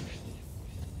history.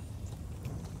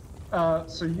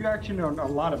 So you actually know a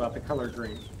lot about the color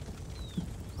green.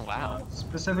 Wow.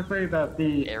 Specifically that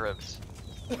the... Arabs.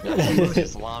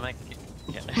 Islamic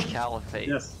Caliphate.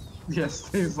 Yes,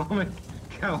 the Islamic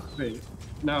Caliphate.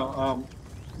 No,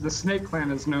 the Snake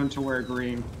Clan is known to wear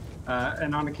green,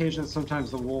 and on occasion sometimes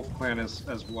the Wolf Clan is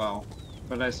as well.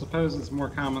 But I suppose it's more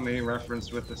commonly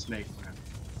referenced with the Snake Clan.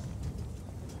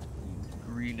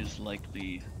 Green is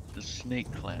likely the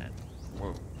Snake Clan,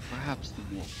 or perhaps the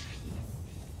Wolf.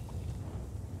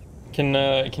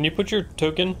 Can you put your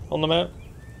token on the map?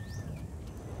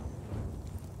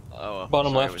 Oh,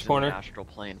 Bottom sorry, left I was corner. In the astral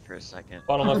plane for a second.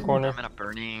 Bottom left corner. I'm in a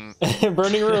burning.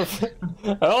 Burning roof.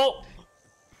 Help!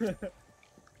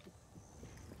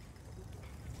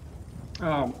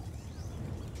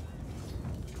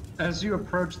 As you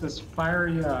approach this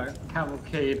fiery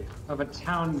cavalcade of a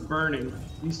town burning,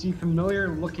 you see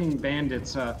familiar-looking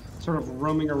bandits sort of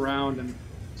roaming around and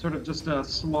sort of just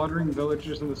slaughtering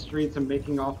villagers in the streets and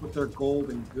making off with their gold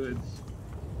and goods.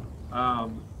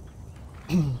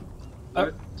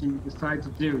 What do you decide to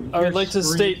do? You I would hear like to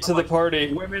screams state to of, the like,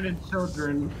 party. women and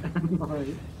children. And, like,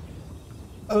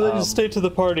 I would like to state to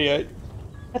the party. I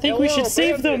think we should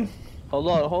save them. Hold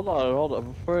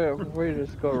on. Before you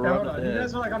just go hold run on, you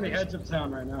guys are like on the edge of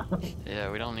town right now.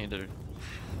 Yeah, we don't need to.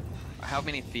 How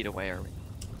many feet away are we?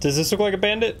 Does this look like a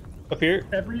bandit up here?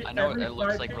 I know it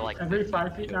looks like we're like every 50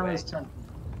 5 feet feet now away. is 10.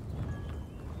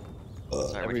 Sorry,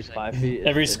 what'd every you say? 5 feet.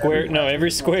 Every is- square, no,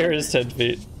 every square is 10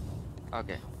 feet.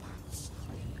 Okay.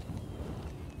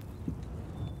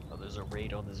 Oh, there's a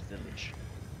raid on this village.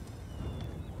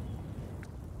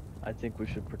 I think we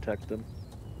should protect them.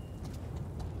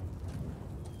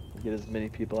 Get as many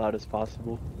people out as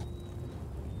possible.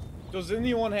 Does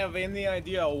anyone have any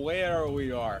idea where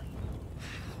we are?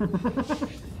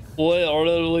 Well,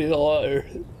 really are.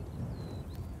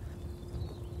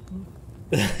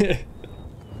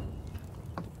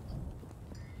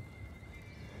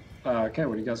 Okay,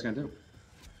 what are you guys gonna do?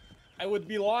 I would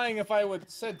be lying if I would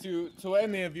said to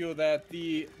any of you that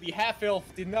the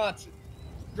half-elf did not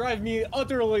drive me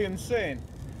utterly insane.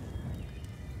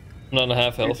 Not a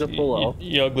half elf. He's a full elf.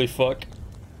 You ugly fuck.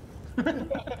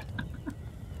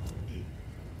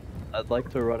 I'd like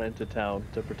to run into town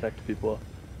to protect people.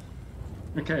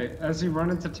 Okay, as you run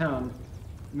into town,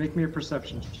 make me a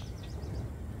perception.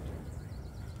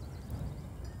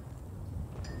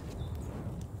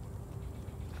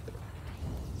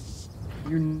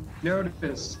 You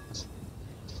notice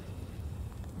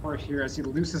or here as he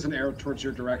looses an arrow towards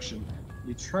your direction.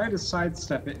 You try to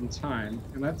sidestep it in time,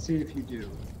 and let's see if you do.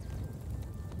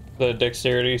 The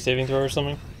dexterity saving throw or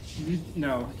something?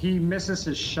 No, he misses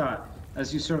his shot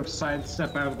as you sort of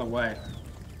sidestep out of the way.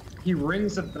 He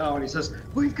rings a bell and he says,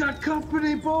 "We've got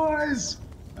company, boys!"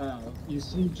 You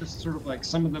see just sort of like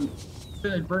some of them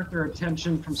divert their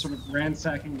attention from sort of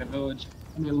ransacking the village,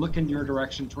 and they look in your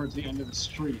direction towards the end of the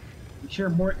street. You hear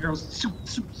more arrows, soup,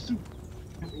 soup, soup,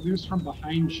 loose from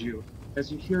behind you,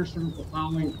 as you hear sort of the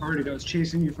following party that was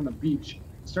chasing you from the beach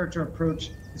start to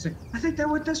approach and say, "I think they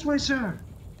went this way, sir."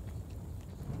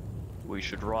 We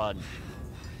should run.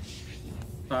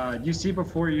 You see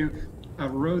before you a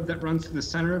road that runs through the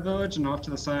center of the village and off to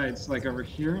the sides, like over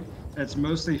here. It's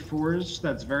mostly forest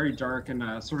that's very dark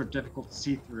and sort of difficult to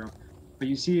see through. But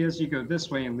you see as you go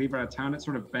this way and leave out of town, it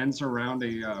sort of bends around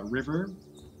a river.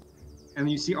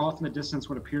 And you see off in the distance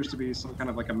what appears to be some kind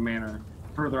of like a manor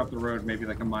further up the road, maybe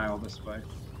like a mile this way.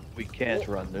 We can't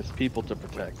run. There's people to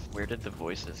protect. Where did the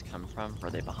voices come from? Were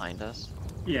they behind us?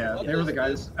 Yeah, What they were does the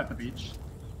guys at the beach.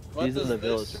 What These are does the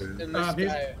this villagers. and this These-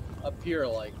 guy appear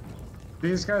like?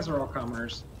 These guys are all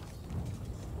commoners.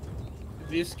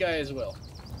 This guy as well.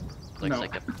 Looks No.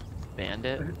 like a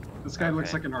bandit. This guy looks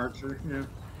Okay. like an archer, yeah.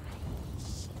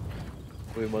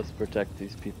 We must protect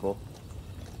these people.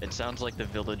 It sounds like the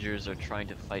villagers are trying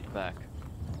to fight back.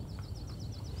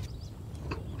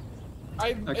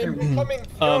 I'm Okay, becoming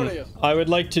furious. I would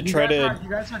like to try to. You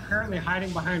guys are currently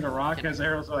hiding behind a rock as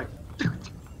arrows are like.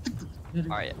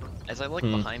 Alright, as I look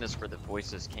behind us where the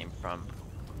voices came from,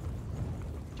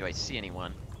 do I see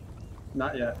anyone?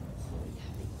 Not yet.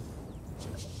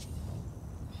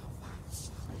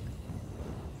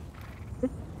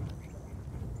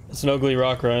 It's an ugly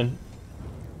rock, Ryan.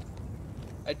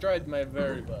 I tried my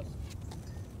very best.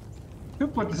 Who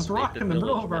put this rock Make in the middle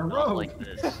village of our not road? like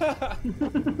this.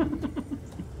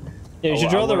 Yeah, you should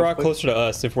I draw the wanna rock push- closer to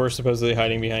us if we're supposedly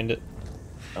hiding behind it.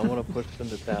 I want to push them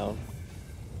to town.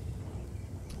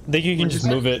 I think you can What'd you just say?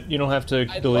 move it. You don't have to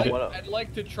I'd delete like, it. I'd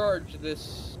like to charge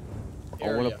this I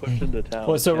want area. to push them to town.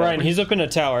 Well, so Yeah. Ryan, he's up in a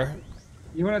tower.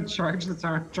 You want to charge the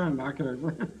tower? Try and knock it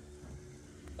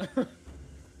over.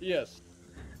 Yes.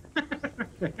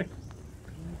 Okay.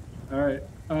 All right.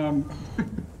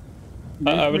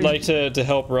 I would like to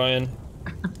help Ryan.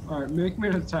 All right, make me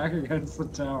an attack against the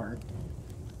tower.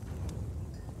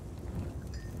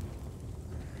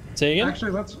 Say again?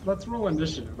 Actually, let's roll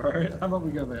initiative. All right, how about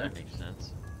we go there? That makes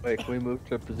sense. Wait, can we move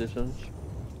to positions?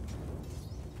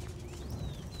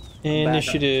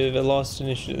 Initiative. I lost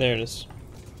initiative. There it is.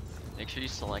 Make sure you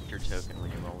select your token when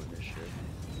you roll initiative,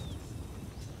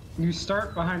 You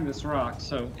start behind this rock,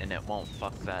 so and it won't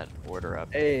fuck that order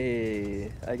up.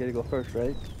 Hey, I gotta go first,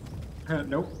 right?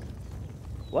 nope.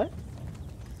 What?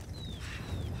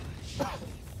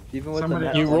 Even with Somebody-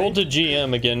 the You net rolled to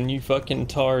GM again, you fucking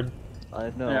tard. I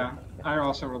know. Yeah, I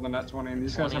also rolled a nat 20, and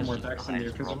these guys 20 have is more just the dex than you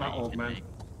highest because they're roll not that you old can men. make.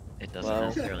 It doesn't Well.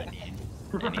 necessarily need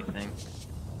anything.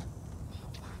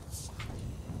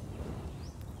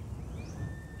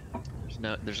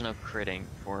 There's no critting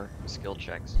for skill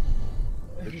checks.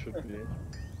 It should be.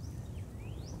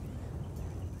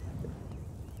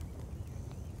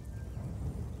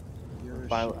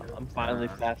 I'm finally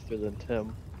faster than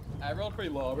Tim. I rolled pretty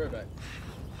low. I'll be right back.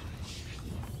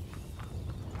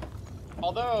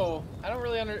 Although, I don't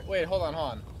really wait, hold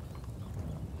on.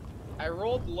 I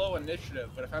rolled low initiative,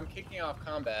 but if I'm kicking off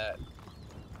combat,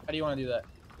 how do you want to do that?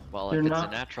 Well, You're if it's a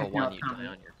not natural picking one, up you die combat.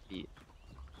 on your feet.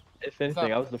 If anything,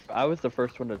 not- I was the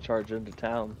first one to charge into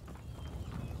town.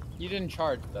 You didn't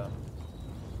charge though.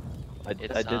 I It's,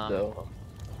 did though.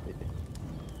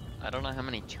 I don't know how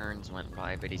many turns went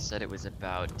by, but he said it was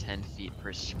about 10 feet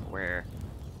per square.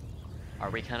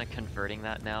 Are we kind of converting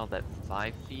that now that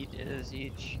 5 feet is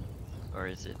each? Or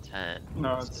is it 10?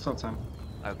 No, it's still 10.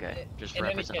 Okay, just In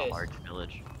any represent a case- large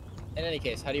village. In any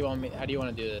case, how do you want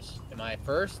to do this? Am I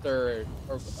first or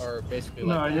basically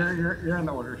No, like that? you're in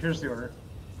the order. Here's the order.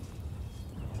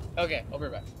 Okay, I'll be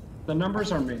right back. The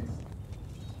numbers are me.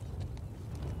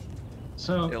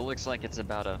 So It looks like it's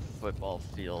about a football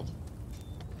field.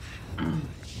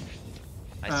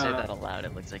 I say that aloud,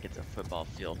 it looks like it's a football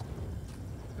field.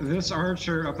 this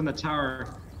archer up in the tower,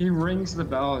 he rings the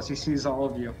bell as he sees all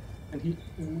of you, and he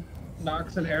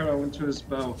knocks an arrow into his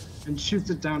bow and shoots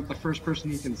it down at the first person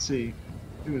he can see.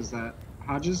 Who is that?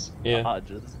 Hodges? Yeah.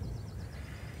 Hodges.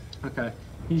 Okay.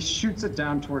 He shoots it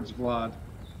down towards Vlad.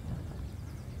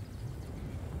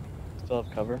 Still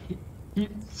have cover. He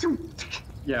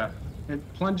yeah.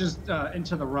 It plunges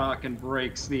into the rock and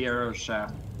breaks the arrow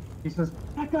shaft. He says,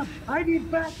 "Back up! I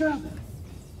need backup!"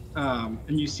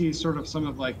 And you see sort of some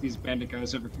of like these bandit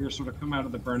guys over here sort of come out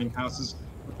of the burning houses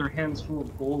with their hands full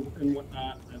of gold and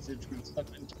whatnot as they've been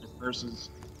stuffed into their purses.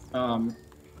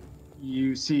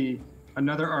 You see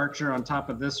another archer on top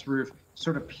of this roof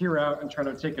sort of peer out and try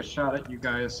to take a shot at you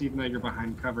guys, even though you're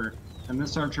behind cover. And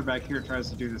this archer back here tries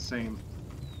to do the same.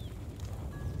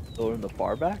 So we're in the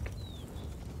far back?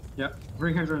 Yep,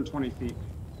 320 feet.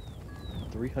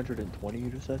 320 you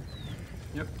just said?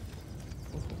 Yep.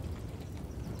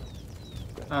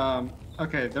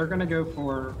 Okay, they're gonna go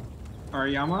for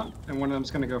Ariyama, and one of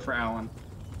them's gonna go for Alan.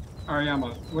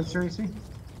 Ariyama, what's your AC?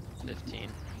 15.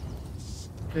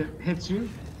 It hits you,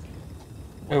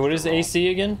 Wait, what is AC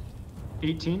again?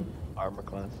 18. Armor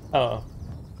class. Oh.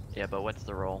 Yeah, but what's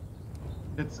the roll?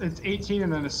 It's 18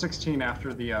 and then a 16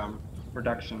 after the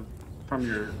reduction from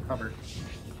your cover.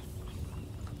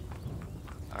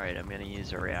 Alright, I'm gonna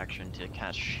use a reaction to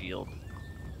cast shield.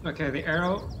 Okay, the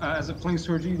arrow, as it flings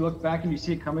towards you, you look back and you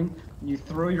see it coming, and you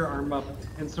throw your arm up,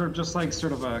 and sort of just like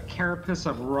sort of a carapace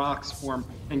of rocks form,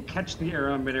 and catch the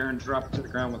arrow in midair and drop it to the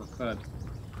ground with a thud.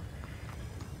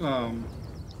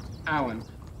 Alan,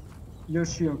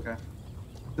 Yoshioka,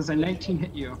 does a 19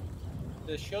 hit you?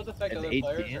 Does shield affect An other 18?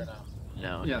 players or no?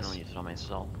 No, I Yes. can only use it on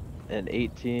myself. And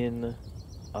 18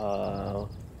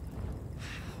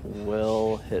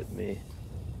 will hit me.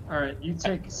 Alright, you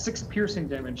take 6 piercing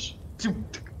damage.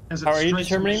 As it How are you strikes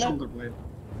your determining that? shoulder blade.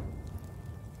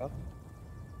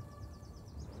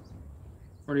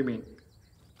 What do you mean?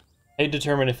 I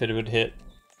determine if it would hit.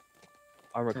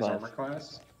 Armor His class. armor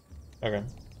class? Okay.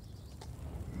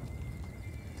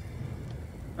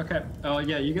 Okay. Oh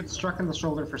yeah, you get struck in the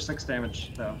shoulder for 6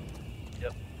 damage, though.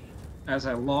 Yep. As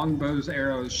a longbow's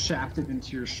arrow is shafted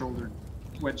into your shoulder,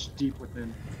 wedged deep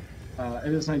within.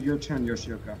 It is now your turn,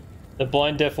 Yoshioka. The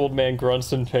blind deaf old man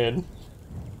grunts in pain.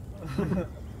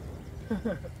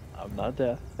 I'm not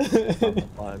deaf. I'm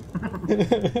fine.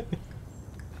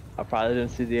 I probably didn't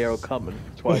see the arrow coming.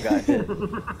 That's why I got hit.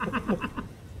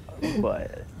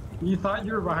 But You thought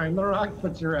you were behind the rock,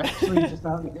 but you're actually just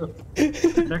out in the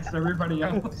open next to everybody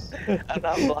else. I'm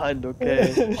not blind,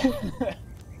 okay?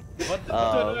 What do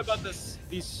I know about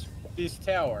these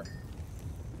tower?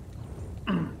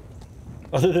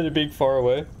 Other than it being far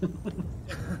away.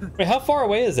 Wait, how far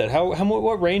away is that?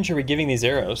 What range are we giving these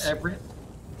arrows? Every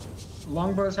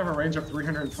longbows have a range of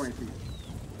 320 feet.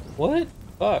 What?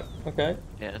 Fuck. Okay.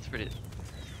 Yeah, that's pretty.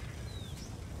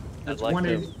 It's like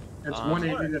 180. to- It's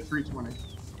 180 to 320.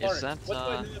 Is that what do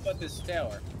I know about this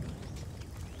tower?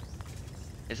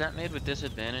 is that made with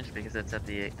disadvantage because it's at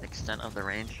the extent of the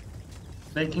range?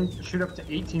 They can shoot up to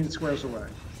 18 squares away.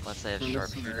 Let's say it's From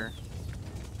this sharpshooter.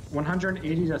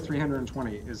 180 to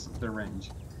 320 is their range.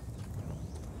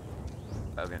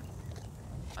 Okay.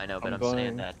 I know, but I'm I'm saying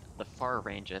going- that the far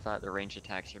range, I thought the range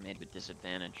attacks are made with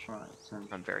disadvantage Alright, so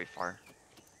from very far.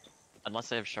 Unless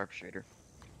they have sharpshooter.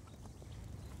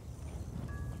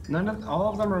 all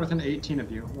of them are within 18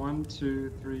 of you. 1,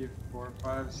 2, 3, 4,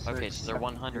 5, 6. Okay, so they're 7,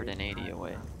 180 8,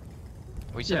 away. 9.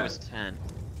 We said Yeah. it was 10.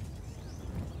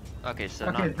 Okay, so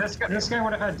Okay, not... this guy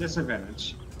would have had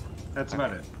disadvantage. That's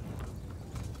about it.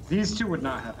 These two would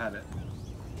not have had it.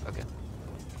 Okay.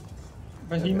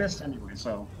 But he missed anyway,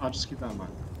 so I'll just keep that in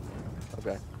mind.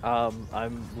 Okay.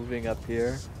 I'm moving up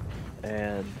here,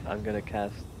 and I'm gonna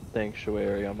cast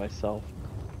Sanctuary on myself.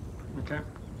 Okay.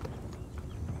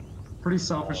 Pretty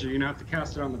selfish, you're gonna have to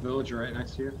cast it on the villager right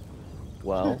next to you.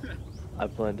 Well, I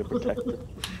plan to protect it.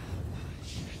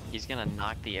 He's gonna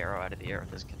knock the arrow out of the air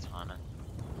with his katana.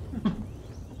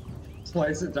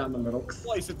 Slice it down the middle.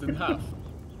 Slice it in half.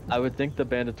 I would think the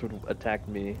bandits would attack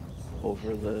me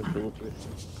over the villagers.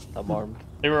 I'm armed.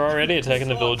 They were already attacking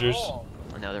the villagers. Oh,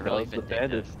 no, they're No, really the vindictive.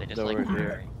 bandits They just nowhere like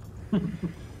near. murdering.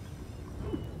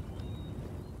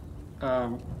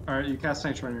 Alright, you cast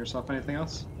Sanctuary on yourself. Anything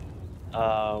else?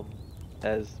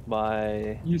 As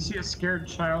my You see a scared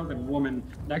child and woman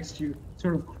next to you,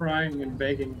 sort of crying and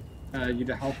begging you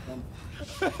to help them.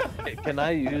 can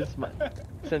I use my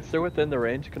since they're within the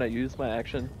range, can I use my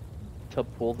action to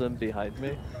pull them behind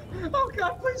me? Oh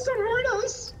god, please don't hurt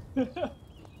us!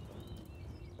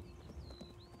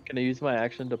 Can I use my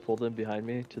action to pull them behind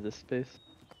me to this space?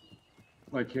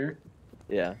 Like here?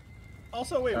 Yeah.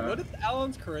 Also, wait, what is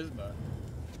Alan's charisma?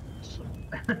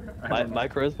 My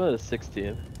charisma is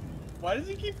 16. Why does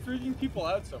he keep freaking people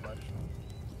out so much?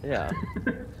 Yeah.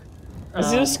 This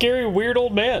is a scary, weird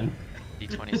old man.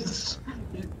 D20.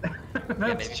 Yeah,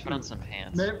 maybe put on some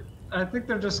pants. I think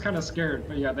they're just kind of scared,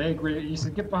 but yeah, they agree. You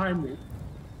said, get behind me.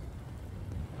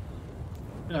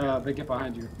 They get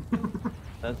behind you.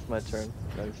 That's my turn.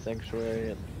 Go to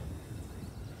Sanctuary and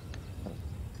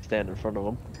stand in front of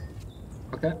them.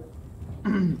 Okay.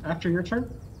 After your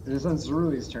turn, it is on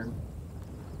Zeruli's turn.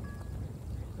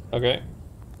 Okay.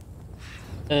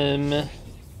 Hang on,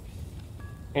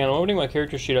 I'm opening my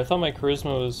character sheet. I thought my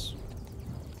charisma was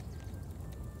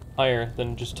higher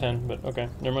than just 10, but okay,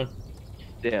 never mind.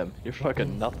 Damn, you're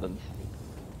fucking nothing.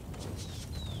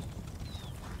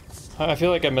 I feel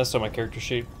like I messed up my character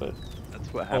sheet, but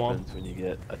That's what Oh, well. happens when you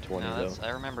get a 20 No, though.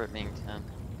 I remember it being 10.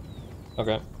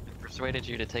 okay. It persuaded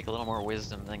you to take a little more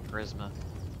wisdom than charisma,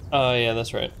 Yeah,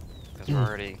 that's right. because we're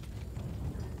already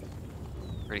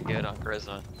pretty good on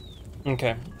charisma.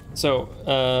 Okay, so,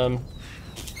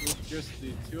 Just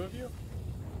the two of you?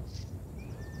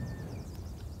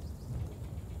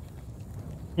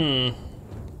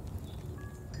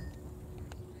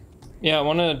 yeah, I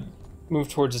want to move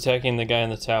towards attacking the guy in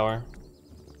the tower.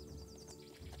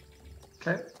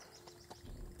 Okay.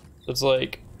 So it's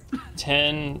like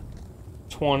 10,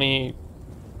 20,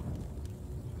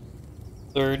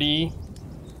 30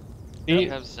 You feet.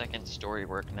 have second story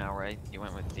work now, right? You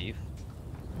went with thief.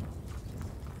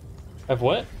 Of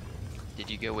what? Did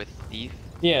you go with thief?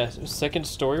 Yeah, second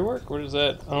story work? What is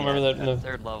that? I don't remember that in the...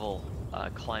 Third level,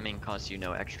 climbing costs you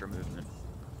no extra movement.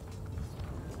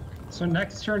 So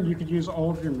next turn, you could use all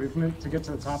of your movement to get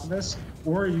to the top of this,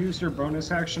 or use your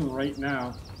bonus action right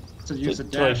now to use a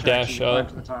To, like, dash dash action to climb up.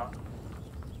 to the top.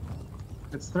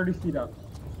 It's 30 feet up.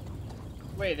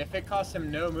 Wait, if it costs him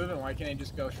no movement, why can't he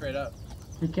just go straight up?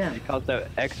 He can. Because that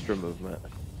extra movement.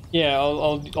 Yeah,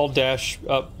 I'll dash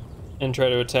up and try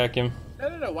to attack him.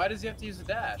 No. Why does he have to use a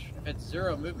dash if it's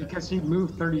 0 movement? Because he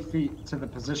moved 30 feet to the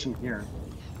position here.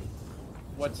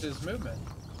 What's his movement?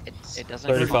 It doesn't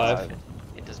 35. cost,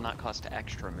 it does not cost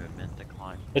extra movement to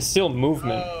climb. It's still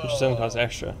movement, which doesn't cost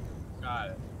extra.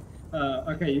 Got it.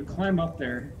 Okay, you climb up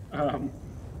there.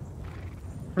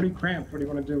 Pretty cramped. What do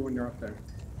you want to do when you're up there?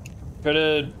 Try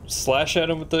to slash at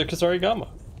him with the Kasarigama.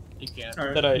 He can't. All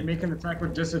That right, I- you make an attack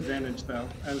with disadvantage though,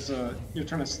 as you're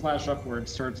trying to slash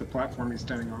upwards towards the platform he's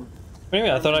standing on. Wait a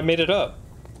minute, I thought I made it up.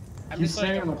 I'm He's just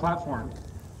standing like on the platform.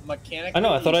 mechanically. I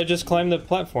know, I thought I just climbed the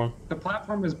platform. The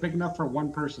platform is big enough for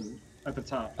one person at the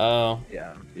top. Oh,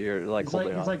 Yeah, you're like He's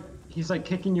like, holding on. he's like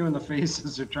kicking you in the face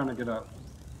as you're trying to get up.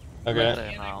 okay.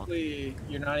 Mechanically,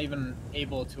 you're not even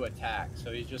able to attack,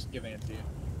 so he's just giving it to you.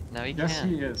 No, he Yes, can.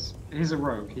 he is. He's a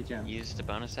rogue. He can. Use the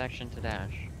bonus action to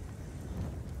dash.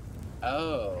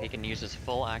 Oh. He can use his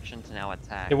full action to now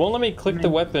attack. It won't let me click the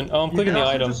weapon. Oh, I'm You clicking could the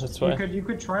also item, just- that's why. You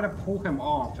could try to pull him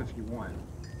off if you want.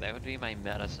 That would be my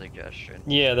meta suggestion.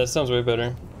 Yeah, that sounds way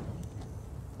better.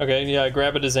 Okay, yeah, I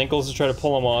grab at his ankles to try to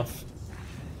pull him off.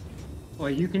 Well,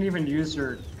 you can even use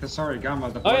your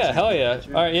Kasarigama. Oh yeah, hell yeah.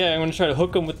 Alright, yeah, I'm gonna try to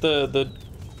hook him with the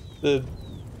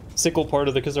sickle part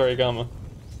of the Kasarigama.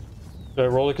 Do I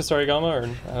roll the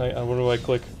Kasarigama, or what do I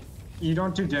click? You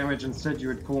don't do damage. Instead, you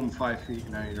would pull him 5 feet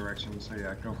in any direction. So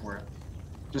yeah, go for it.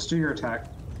 Just do your attack.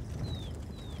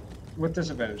 With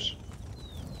disadvantage.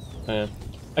 Yeah.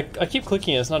 I keep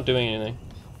clicking it, it's not doing anything.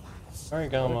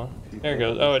 Kasarigama. There it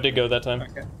goes. Oh, it did go that time.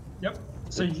 Okay. Yep.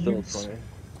 So It's you, still 20.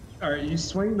 all right, you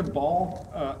swing the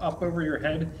ball up over your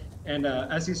head, and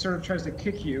as he sort of tries to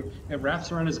kick you, it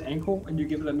wraps around his ankle, and you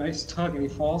give it a nice tug, and he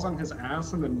falls on his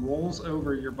ass and then rolls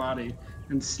over your body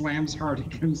and slams hard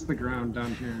against the ground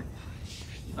down here.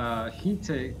 He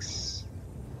takes.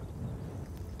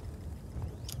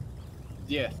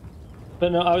 Yeah.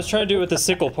 But no, I was trying to do it with the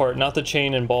sickle part, not the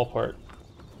chain and ball part.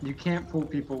 You can't pull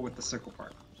people with the sickle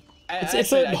part. It's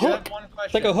Actually, a I do have hook. one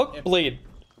It's like a hook question. blade.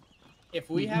 If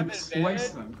we You have would slice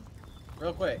advantage, them.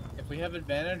 real quick, if we have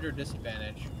advantage or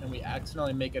disadvantage, and we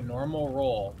accidentally make a normal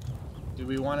roll, do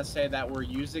we want to say that we're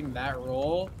using that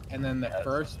roll and then the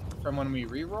first from when we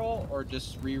re-roll, or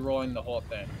just re-rolling the whole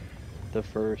thing? The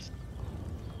first,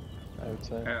 I would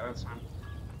say. Yeah, that's fine.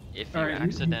 If you Alright, you-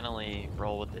 accidentally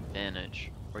roll with advantage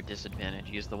or disadvantage,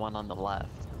 use the one on the left.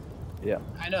 Yeah.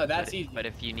 I know that's but, easy. but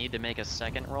if you need to make a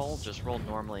second roll, just roll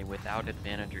normally without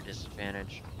advantage or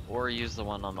disadvantage, or use the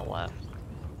one on the left.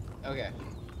 Okay,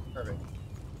 perfect.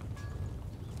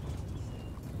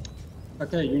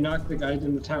 Okay, you knock the guy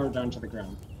in the tower down to the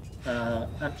ground.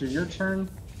 After your turn,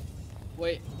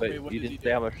 Wait, But what you did he didn't do?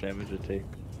 say how much damage it take.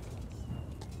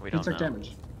 We he don't took know.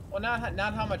 damage. Well,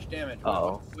 not how much damage.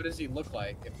 Oh. What does he look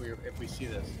like if we see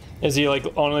this? Is he like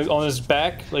on his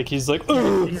back? Like he's like,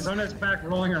 "Ugh." He's on his back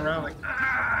rolling around like,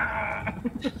 ah!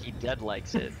 He dead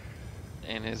likes it,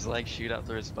 and his legs shoot up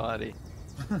through his body.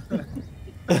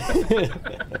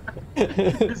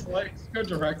 His legs go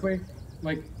directly,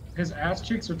 like his ass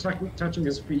cheeks are touching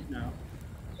his feet now.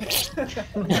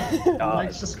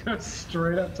 Legs just go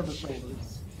straight up to the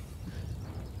shoulders.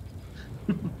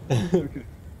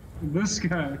 This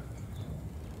guy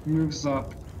moves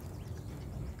up.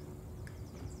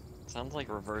 Sounds like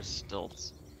reverse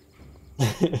stilts.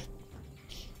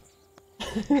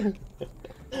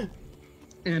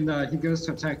 And he goes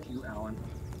to attack you, Alan.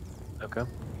 Okay.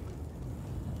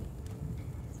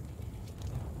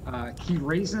 He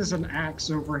raises an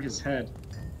axe over his head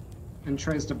and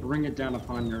tries to bring it down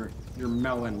upon your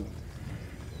melon.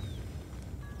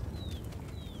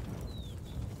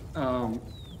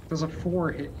 Does a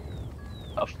 4 hit?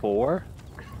 A 4?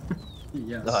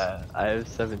 Yes. No, I have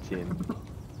 17.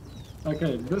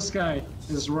 Okay, this guy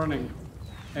is running,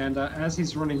 and as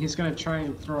he's running, he's gonna try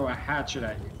and throw a hatchet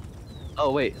at you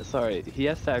Oh wait, sorry. He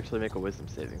has to actually make a wisdom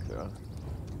saving throw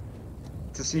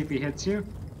to see if he hits you.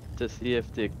 to see if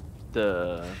if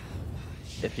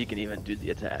he can even do the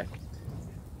attack.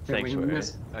 Okay, we Sanctuary.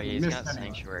 missed- Oh we yeah, he's missed got anyway.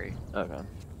 sanctuary. Okay. Okay,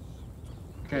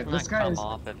 Doesn't this that guy come is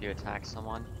off if you attack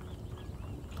someone?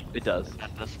 It does.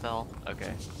 At the spell?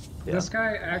 Okay. Yeah. this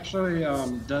guy actually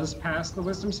does pass the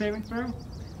wisdom saving throw,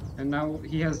 and now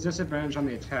he has disadvantage on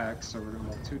the attack, so we're gonna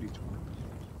roll 2d20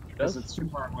 because Does? it's too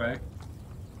far away.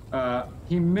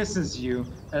 He misses you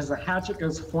as the hatchet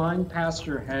goes flying past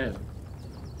your head,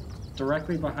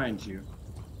 directly behind you.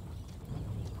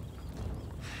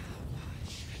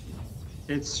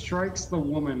 It strikes the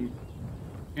woman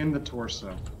in the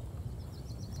torso.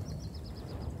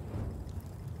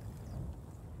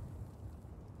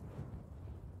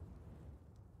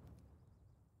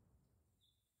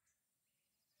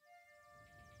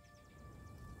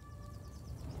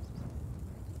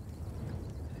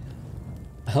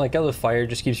 I like how the fire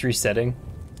just keeps resetting.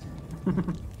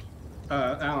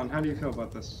 Alan, how do you feel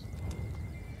about this?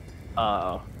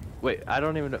 Wait, I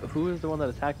don't even know who is the one that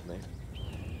attacked me.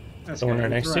 That's The one good.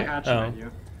 right He next threw to a you? hatchet Oh. at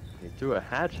you. He threw a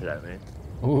hatchet at me.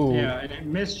 Ooh. Yeah, and it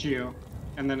missed you,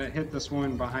 and then it hit this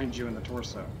one behind you in the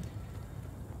torso.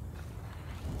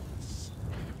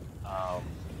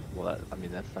 Well, I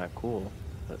mean, that's not cool.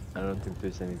 But I don't think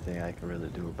there's anything I can really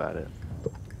do about it.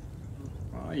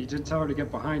 Well, you did tell her to get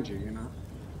behind you, you know?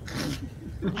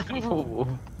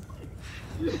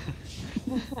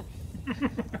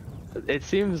 It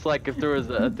seems like if there was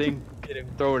a thing getting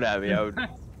thrown at me,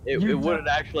 it wouldn't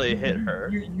actually hit her.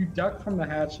 You ducked from the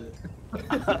hatchet.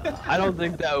 I don't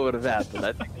think that would have happened.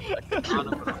 I think like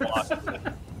Katana would have blocked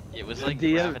it. It was like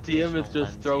DM is gravitational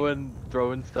just lensing.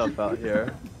 throwing stuff out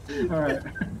here. Alright.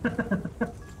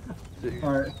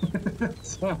 Alright.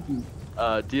 So,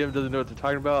 DM doesn't know what they're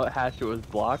talking about. Hatchet was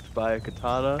blocked by a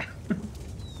katana.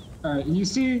 alright, and you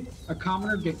see a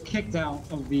commoner get kicked out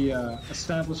of the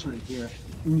establishment here.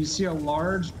 And you see a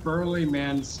large, burly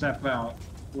man step out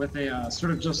with a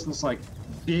sort of just this like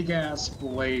big-ass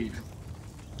blade.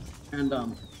 And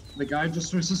the guy just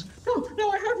sort of says, no,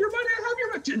 I have your money, I have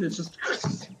your money! And it's just,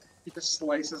 he just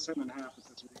slices him in half with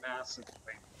this massive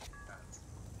blade.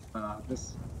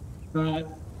 That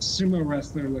sumo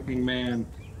wrestler looking man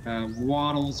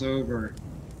waddles over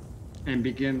and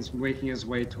begins making his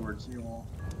way towards you all.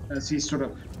 As he sort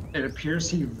of, it appears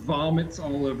he vomits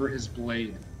all over his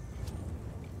blade.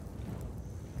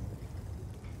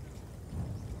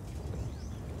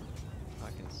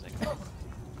 Fucking sick.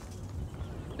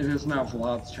 It is now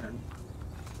Vlad's turn.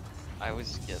 I was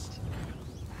skipped.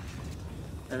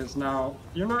 It is now,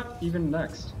 you're not even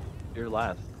next. You're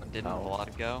last. Didn't Oh.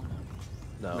 Vlad go?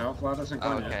 No, No, Vlad hasn't Oh,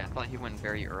 gone okay. I yet. thought he went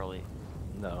very early.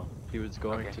 no. He was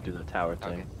going Okay. to do the tower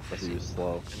thing, Okay. but he was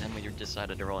slow. And then when you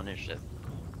decided to roll initiative.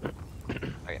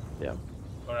 Okay. Yeah.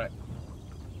 All right.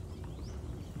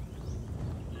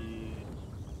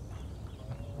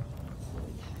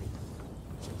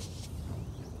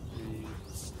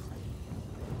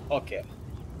 Okay.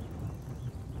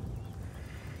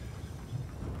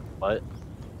 What?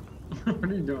 What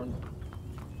are you doing?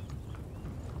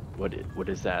 What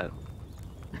is that?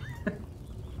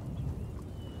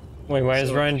 Wait, why is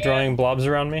So, Ryan yeah. drawing blobs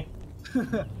around me?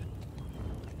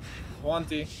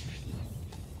 20.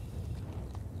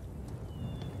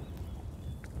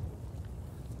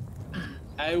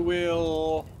 I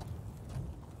will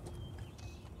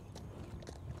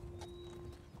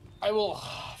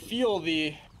feel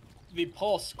the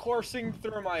pulse coursing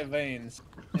through my veins,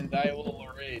 and I will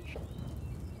rage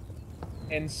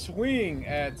and swing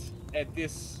at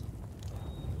this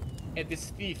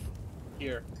thief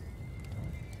here.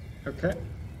 Okay.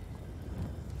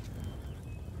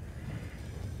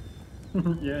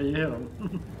 Yeah, you hit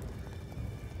him.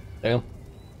 Damn.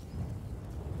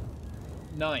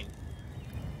 9.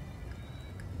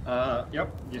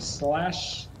 Yep. You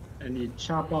slash and you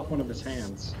chop off one of his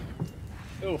hands.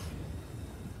 Oof.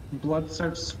 Blood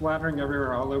starts splattering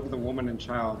everywhere, all over the woman and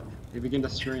child. They begin to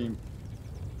scream.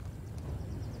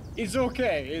 It's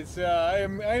okay. It's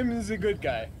I'm the good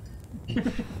guy.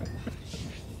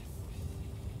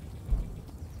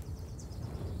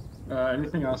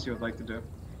 Anything else you would like to do?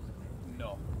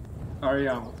 No.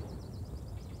 Ariana.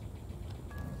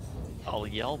 I'll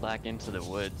yell back into the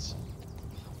woods.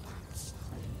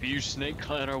 Be you snake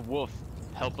clan or wolf,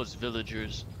 help us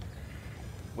villagers.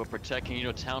 We're protecting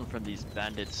your town from these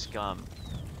bandit scum.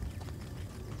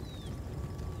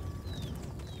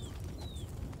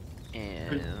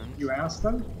 And You asked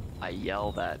them? I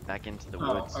yell that back into the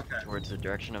Oh, woods okay. towards the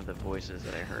direction of the voices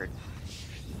that I heard.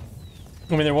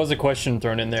 I mean, there was a question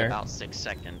thrown in It's there. about 6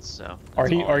 seconds, so. Are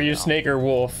that's you all are I you know. snake or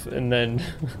wolf? And then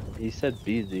He said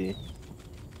BZ.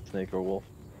 Snake or wolf.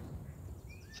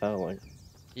 Sounded like.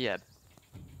 Yeah,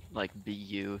 like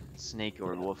BU, snake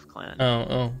or wolf clan.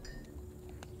 oh.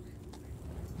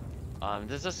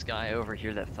 There's this guy over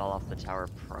here that fell off the tower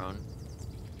prone.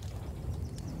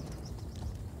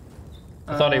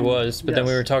 I thought he was, but then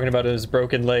we yes. were talking about his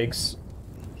broken legs.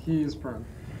 He is prone.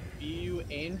 Be you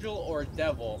angel or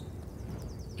devil?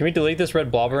 Can we delete this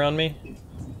red blob around me?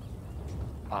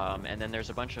 And then there's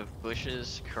a bunch of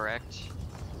bushes, correct,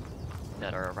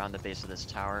 that are around the base of this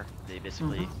tower. They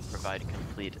basically provide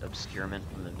complete obscurement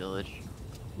from the village.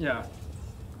 Yeah.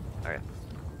 Alright.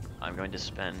 I'm going to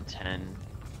spend 10,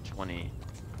 20,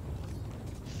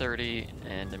 30,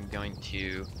 and I'm going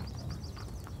to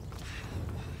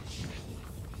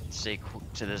say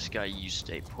to this guy, you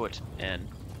stay put, and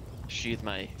sheath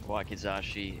my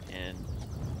wakizashi and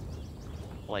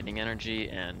lightning energy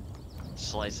and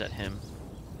slice at him.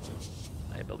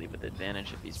 I I believe with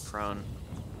advantage if he's prone.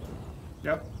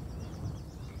 Yep.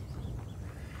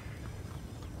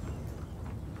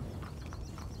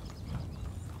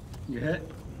 You hit.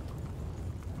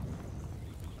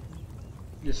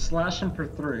 You slash him for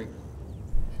 3.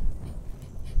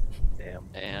 Damn.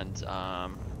 And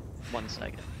 1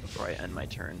 second before I end my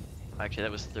turn. Actually,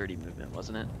 that was 30 movement,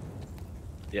 wasn't it?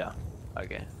 Yeah.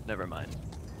 Okay, never mind.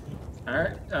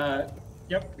 Alright,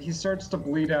 yep, he starts to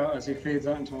bleed out as he fades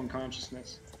out into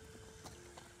unconsciousness.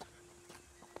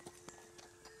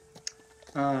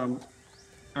 Alright,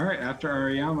 after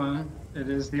Ariyama, it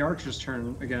is the archer's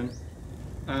turn again.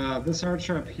 This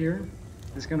archer up here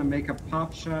is going to make a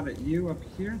pop shot at you up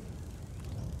here.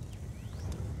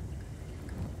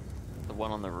 The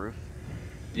one on the roof?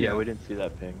 Yeah, we didn't see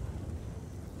that ping.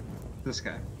 This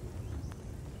guy.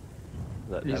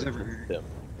 That He's was over here. Tim.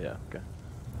 Yeah, okay.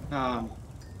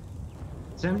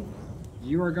 Tim,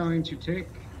 you are going to take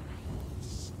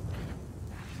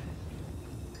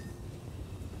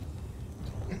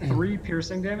 3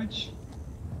 piercing damage.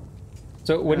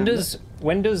 So when does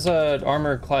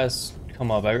armor class come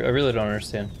up? I really don't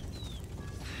understand.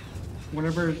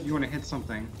 Whenever you want to hit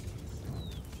something.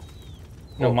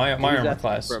 No, my He's armor asking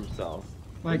class. for himself.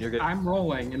 When Like, you're getting- I'm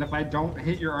rolling, and if I don't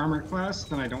hit your armor class,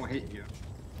 then I don't hit you.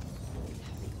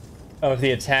 Oh, if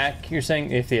the attack, you're saying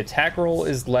if the attack roll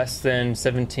is less than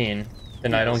 17,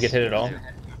 then I don't get hit at all?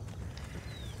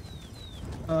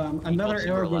 Another Equal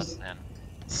to or arrow less goes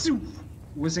than.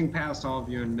 whizzing past all of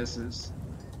you and misses.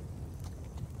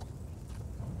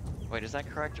 Wait, is that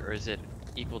correct, or is it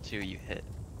equal to you hit?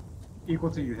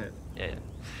 Equal to you hit. Yeah.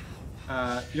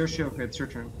 Yoshioka, it's your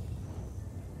turn.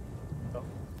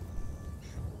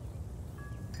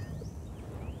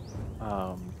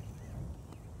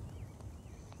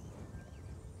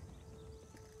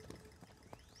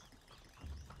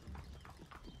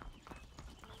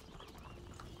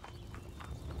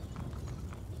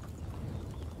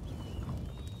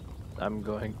 I'm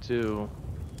going to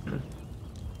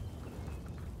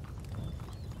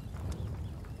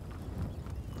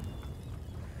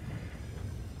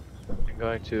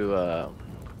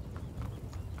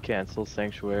cancel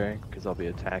Sanctuary because I'll be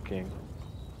attacking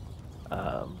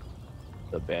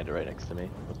the bandit right next to me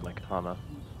with my katana.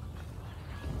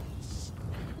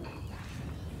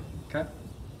 Okay.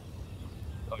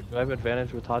 Oh, do I have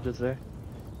advantage with Hodges there?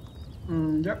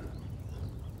 Yep.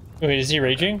 Wait, is he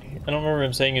raging? I don't remember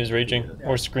him saying he was raging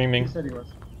or He screaming. said he was.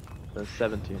 That's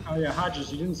 17. Oh yeah,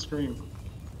 Hodges, you didn't scream.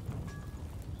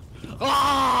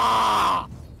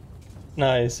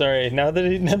 Nice. Sorry. Now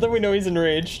that we know he's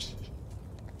enraged.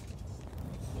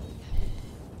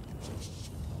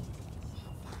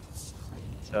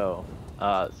 So,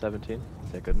 17.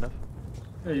 Is that good enough?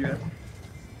 Yeah, you hit.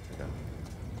 Okay.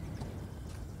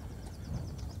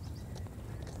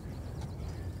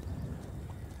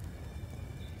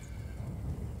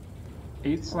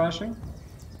 Eight slashing?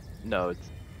 No, it's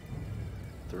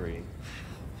 3.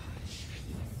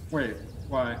 Wait,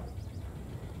 why?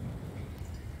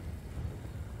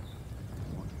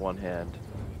 With one hand.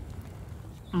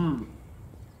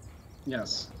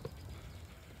 Yes.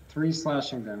 3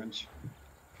 slashing damage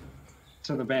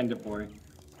to the bandit boy.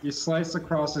 You slice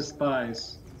across his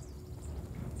thighs,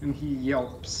 and he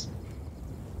yelps.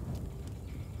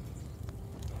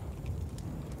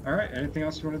 All right. Anything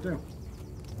else you want to do?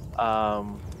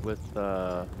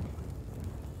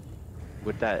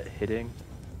 With that hitting,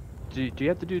 do you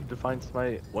have to do Divine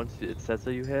Smite once it says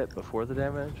that you hit before the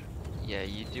damage? Yeah,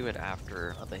 you do it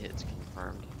after the hit's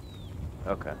confirmed.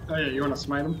 Okay. Oh yeah, you want to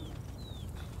smite him?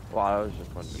 Well, I was just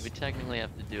You wondering. would technically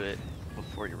have to do it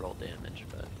before you roll damage,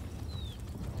 but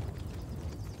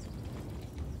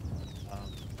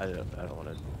I don't want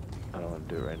to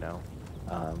do it right now.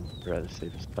 I'd rather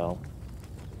save a spell.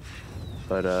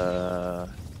 But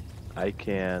I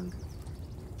can.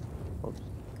 Oops.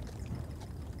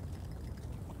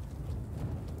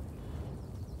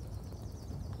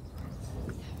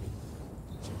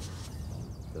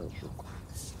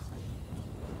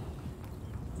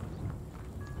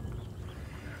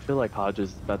 I feel like Hodges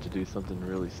is about to do something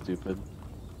really stupid.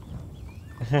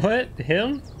 What?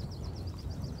 Him?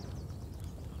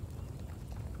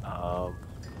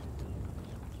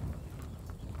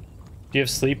 Do you have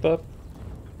sleep up?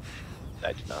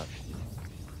 I do not.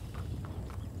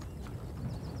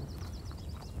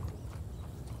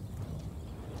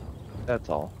 That's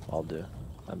all I'll do.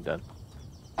 I'm done.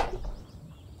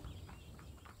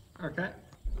 Okay.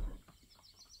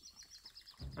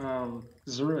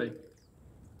 Zuri.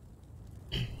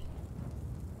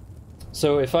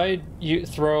 So if you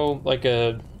throw like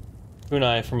a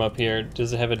kunai from up here,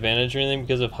 does it have advantage or anything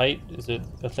because of height? Is it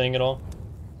a thing at all?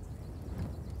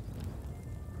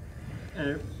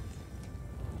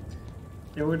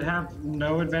 It would have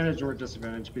no advantage or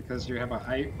disadvantage because you have a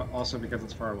height, but also because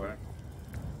it's far away.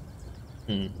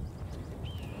 Hmm.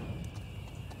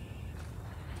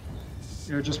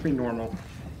 It would just be normal.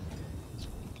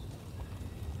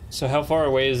 So how far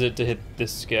away is it to hit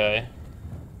this guy?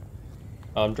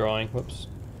 Oh, I'm drawing. Whoops.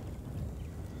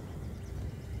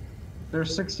 They're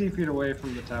 60 feet away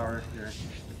from the tower here.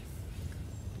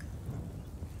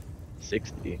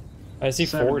 60. I see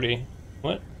 70. 40.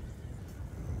 What?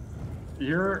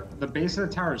 The base of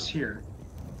the tower is here,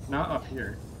 not up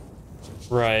here.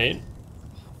 Right.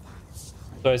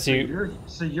 So I see.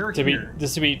 So you're here.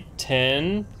 This would be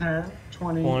 10, 10,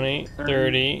 20, 20,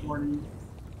 30. 40,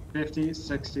 50,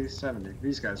 60, 70.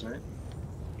 These guys, right?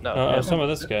 No. Some of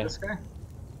this guy. This guy?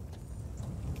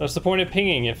 What's the point of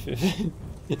pinging if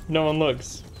no one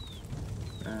looks?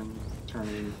 10,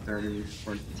 20, 30,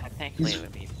 40. Technically, it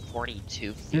would be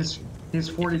 42 feet. He's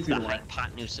 40 It's feet the away.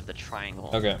 hypotenuse of the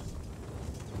triangle. Okay.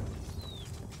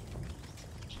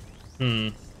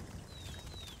 I'm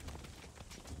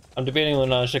debating whether or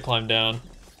not I should climb down.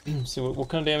 See what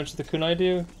kind of damage does the kunai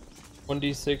do?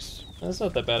 1d6. That's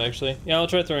not that bad actually. Yeah, I'll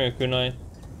try throwing a kunai.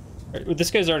 Right, this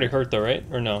guy's already hurt though, right?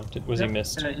 Or no? Was he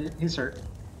missed? He's hurt.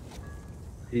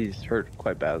 He's hurt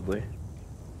quite badly.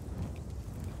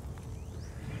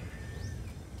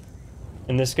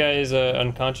 And this guy is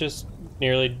unconscious,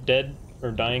 nearly dead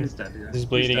or dying. He's dead. Yeah. He's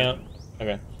bleeding dead. out.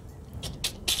 Okay.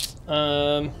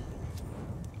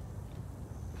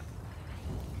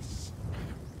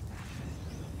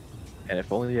 And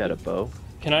if only he had a bow.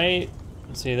 Can I?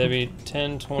 Let's see. That'd be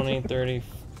 10, 20, 30.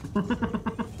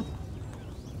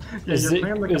 Yeah, Is you're it-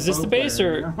 playing like is a this the bow base,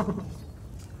 player, or- you know?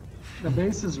 The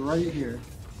base is right here.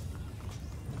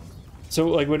 So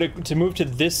like, would it to move to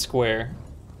this square?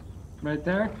 Right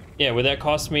there? Yeah, would that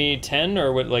cost me 10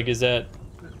 or what? Like, is that?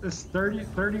 It's 30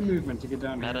 movement to get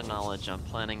down Meta here. knowledge, I'm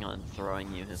planning on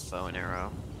throwing you his bow and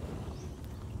arrow.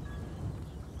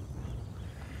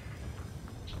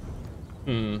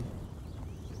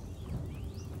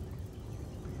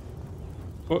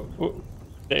 What,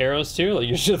 the arrows too? Like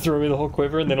you should throw me the whole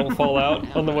quiver and they don't fall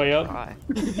out on the way up. Try.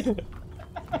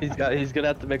 He's gonna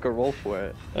have to make a roll for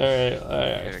it. All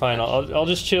right, fine. I'll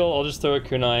just chill. I'll just throw a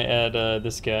kunai at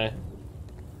this guy.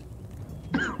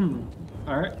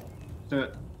 All right, do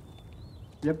it.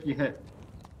 Yep, you hit.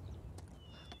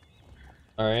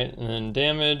 All right, and then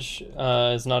damage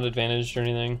is not advantaged or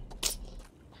anything.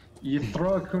 You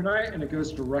throw a kunai and it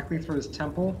goes directly through his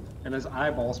temple, and his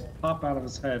eyeballs pop out of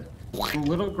his head. The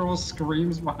little girl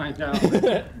screams behind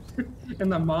Alan,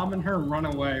 and the mom and her run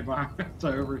away to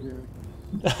over here.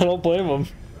 I don't blame him.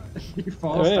 He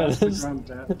falls Man, down to the ground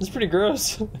dead. That's pretty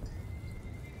gross.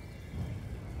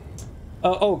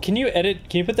 Oh, can you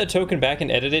put that token back and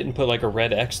edit it and put like a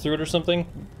red X through it or something?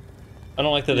 I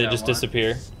don't like that they just why?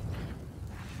 disappear.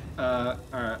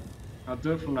 Alright. I'll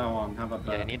do it from now on. How about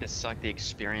Yeah, I that? need to suck the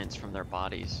experience from their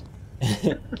bodies.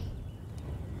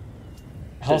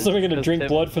 How else am I gonna Because drink Tim-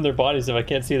 blood from their bodies if I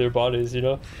can't see their bodies, you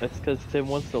know? That's because Tim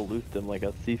wants to loot them like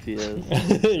a thief he is.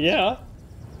 Yeah.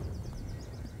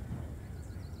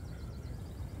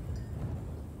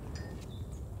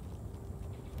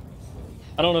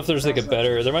 I don't know if there's like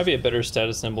there might be a better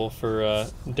status symbol for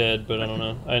dead, but I don't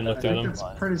know. I didn't look I through think them. it's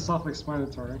pretty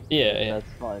self-explanatory. Yeah. That's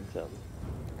fine, Tim.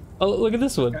 Oh, look at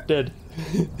this one, dead.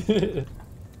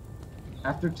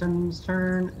 After Tim's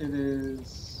turn, it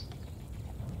is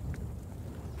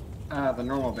the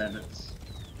normal bandits.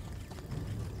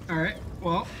 Alright,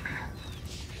 well,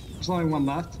 there's only one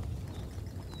left.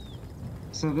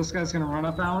 So this guy's gonna run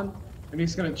up, Alan, and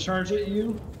he's gonna charge at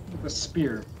you with a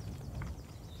spear.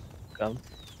 Come.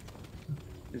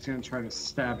 He's gonna try to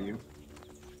stab you.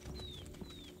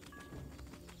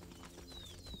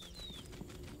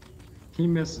 He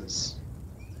misses.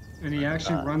 And he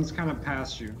actually runs kind of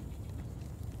past you.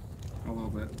 A little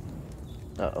bit.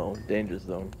 Uh-oh, danger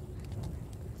zone.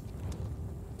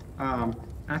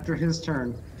 After his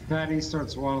turn, Fatty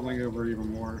starts waddling over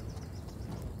even more.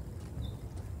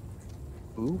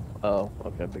 Ooh? Oh,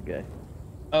 okay, big guy.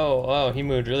 Oh, he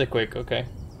moved really quick. Okay.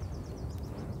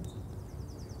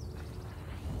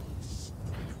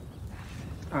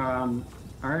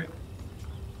 Alright.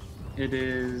 It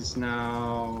is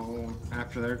now,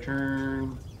 after their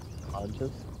turn,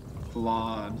 Conscious?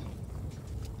 Vlad.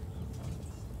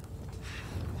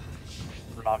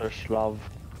 Vladislav.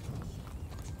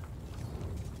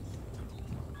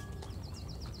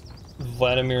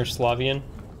 Vladimir Slavian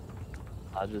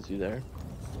Hodges, you there?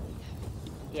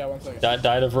 Yeah, 1 second.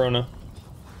 died of Rona.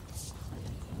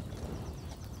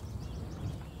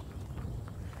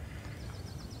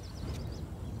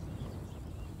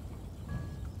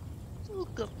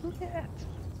 Shit.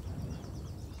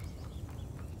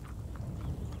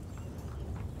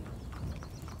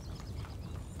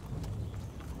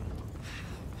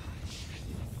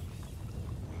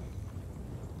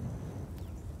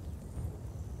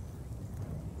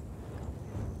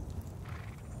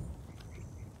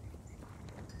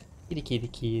 Kitty, kitty,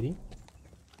 kitty.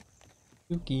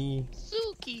 Suki.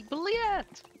 Suki,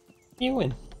 Bliet! You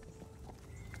win.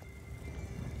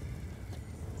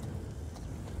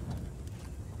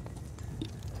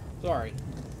 Sorry.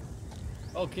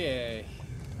 Okay.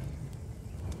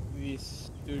 This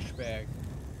douchebag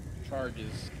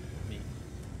charges me.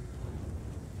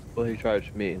 Well, he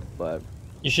charged me, but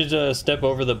You should step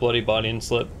over the bloody body and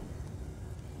slip.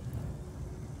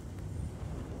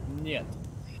 Нет.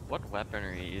 What weapon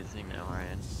are you using now,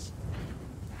 Ryan?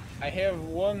 I have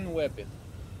one weapon.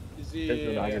 it's a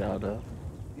Naginata.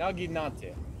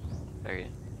 Naginate. Very.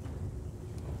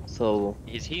 So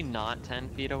Is he not 10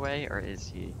 feet away, or is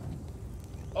he?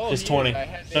 Oh, He's he 20. is. I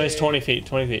had No, he's a- 20 feet.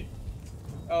 20 feet.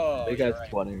 Oh, big you're guy's right.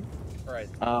 20. Right.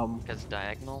 Because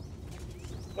diagonal?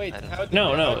 Wait, I don't- how did No,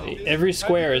 how no. did this- Every how did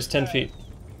square this is 10 guy- feet.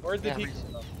 Where did Yeah, he every-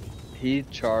 come? He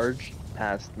charged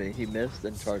past me. He missed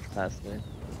and charged past me.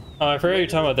 Oh, I forgot you're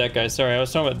talking about that guy. Sorry, I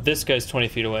was talking about this guy's 20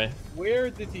 feet away.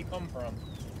 Where did he come from?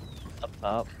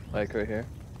 Up, like right here.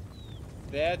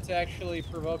 That actually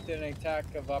provoked an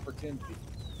attack of opportunity.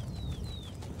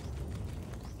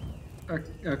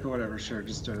 Okay, whatever, sure,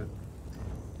 just do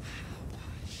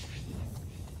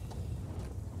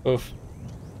Oof.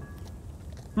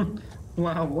 it.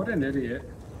 Wow, what an idiot.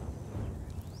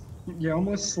 You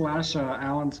almost slash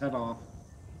Alan's head off.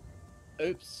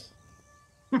 Oops.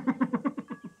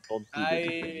 Don't do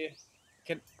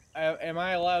this. Am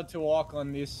I allowed to walk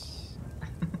on this?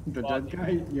 The Walking. dead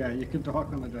guy? Yeah, you can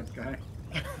talk on the dead guy.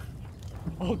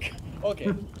 Okay.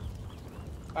 Okay.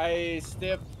 I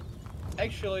step.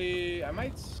 Actually, I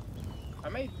might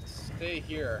stay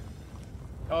here.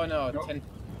 Oh no, Nope. 10.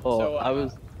 Oh, so, I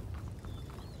was.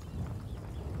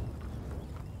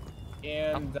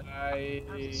 And How's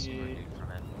the sword do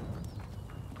from it?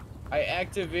 I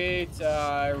activate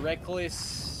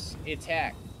reckless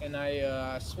attack, and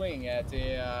I swing at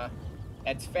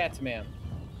Fat Man.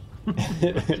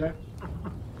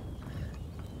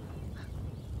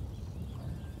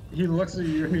 He looks at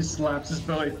you and he slaps his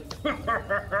belly.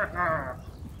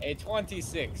 A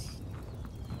 26.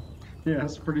 Yeah,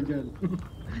 that's pretty good.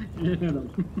 You hit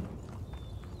him.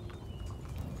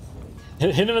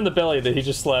 Hit him in the belly that he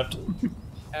just slapped.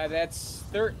 That's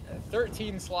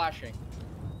 13 slashing.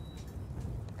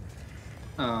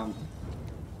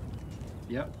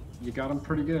 Yep, you got him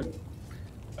pretty good.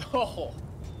 Oh,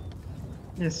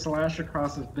 You slash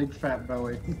across his big fat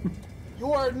belly.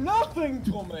 you are nothing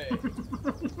to me.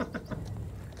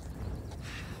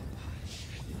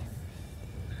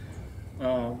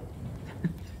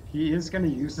 He is going to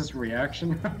use this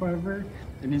reaction, however,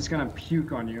 and he's going to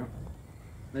puke on you.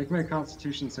 Make me a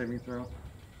Constitution saving throw.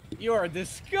 You are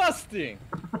disgusting.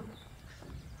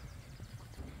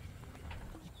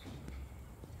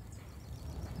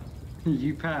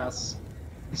 You pass.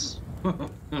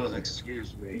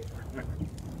 Excuse me.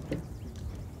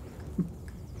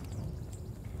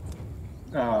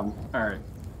 Alright.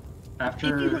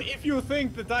 After... If you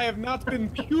think that I have not been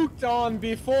puked on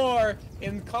before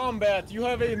in combat, you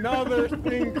have another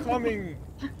thing coming.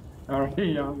 Alright,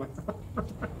 yeah.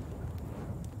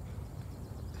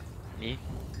 Me?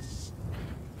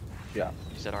 Yeah.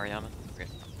 You said Ariyama? Okay.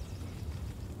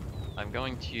 I'm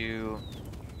going to...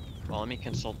 Well, let me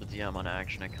consult the DM on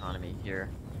action economy here,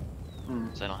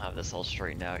 so I don't have this all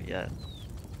straightened out yet.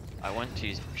 I want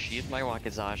to sheath my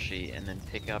wakizashi and then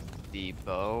pick up the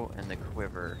bow and the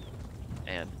quiver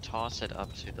and toss it up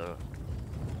the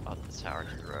tower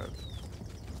to the road.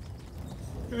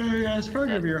 Yeah, it's probably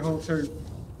gonna be your whole turn.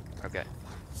 Okay.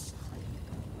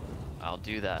 I'll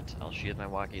do that. I'll sheath my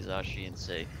wakizashi and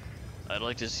say, I'd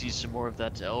like to see some more of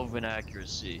that elven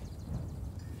accuracy.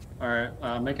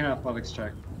 Alright, make an athletics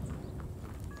check.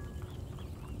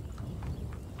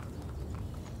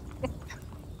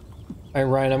 Alright,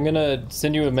 Ryan, I'm gonna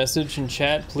send you a message in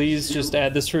chat. Please just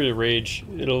add this for the rage.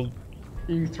 It'll...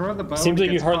 You throw the bow. Seems and like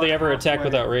it you gets hardly caught ever attack halfway.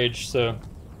 without rage, so...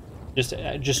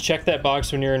 Just check that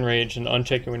box when you're in rage and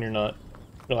uncheck it when you're not.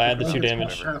 It'll add the It 2 gets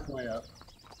damage. caught halfway up.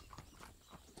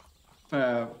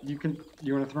 You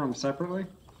want to throw them separately?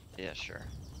 Yeah, sure.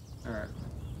 Alright.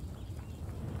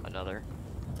 Another.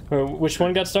 Which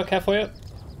one got stuck halfway up?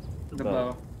 The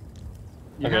Bow. bow.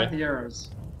 You Okay. have the arrows.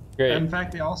 Great. In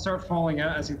fact, they all start falling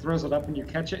out as he throws it up, and you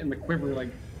catch it in the quiver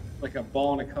like a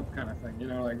ball in a cup kind of thing, you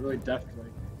know, like really deftly.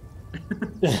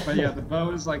 But yeah, the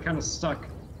bow is like kind of stuck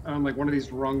on like one of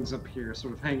these rungs up here,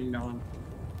 sort of hanging on.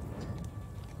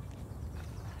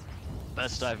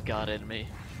 Best I've got in me.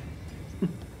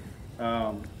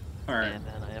 All right. And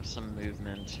then I have some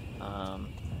movement.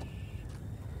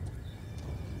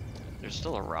 There's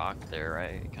still a rock there,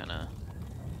 right? Kind of.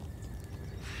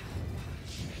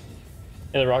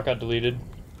 Yeah, the rock got deleted.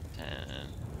 10,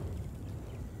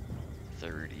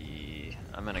 30.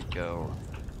 I'm gonna go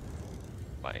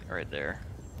right there.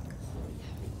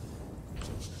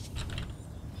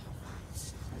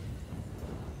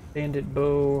 Bandit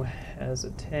bow has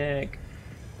attack.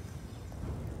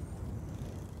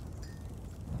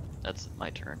 That's my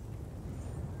turn.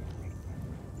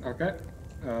 Okay.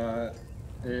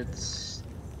 It's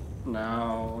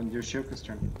now Yoshioka's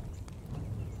turn.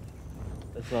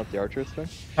 That's not the archer's turn?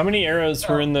 How many arrows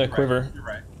were in the right, quiver? You're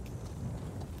right.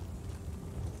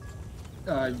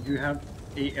 You have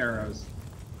 8 arrows.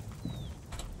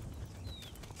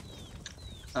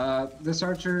 This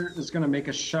archer is going to make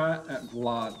a shot at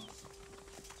Vlad.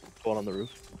 One on the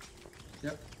roof.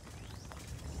 Yep.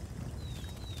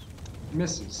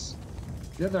 Misses.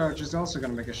 The other archer is also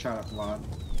going to make a shot at Vlad.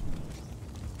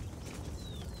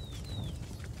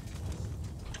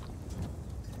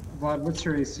 Vlad, what's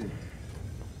your AC?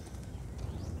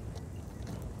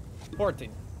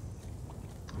 14.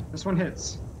 This one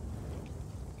hits.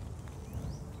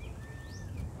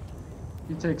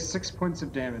 You take 6 points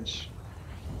of damage.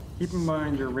 Keep in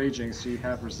mind you're raging, so you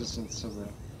have resistance to the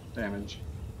damage.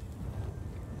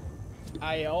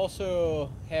 I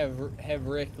also have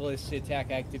reckless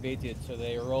attack activated, so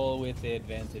they roll with the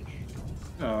advantage.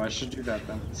 Oh, I should do that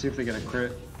then. See if they get a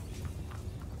crit.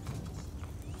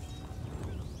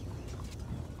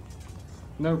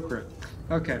 No crit.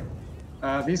 Okay.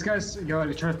 These guys go out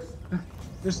and try.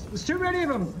 There's too many of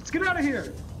them. Let's get out of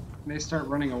here. And they start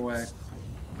running away.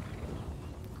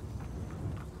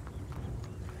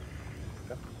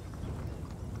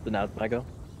 So now it's my go?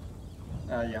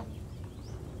 Yeah.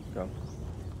 Go.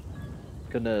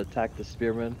 Gonna attack the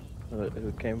spearman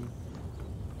who came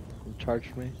and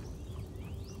charged me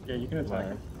Yeah, you can attack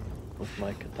him. with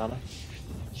my katana.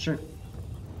 Sure.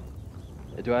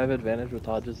 Do I have advantage with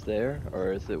Hodges there,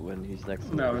 or is it when he's next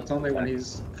to me? No, it's only when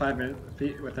he's 5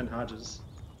 feet within Hodges.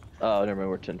 Oh, never mind,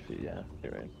 we're 10 feet, yeah,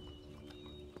 you're right.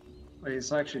 Well,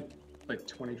 he's actually like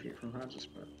 20 feet from Hodges,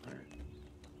 but alright.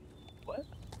 What?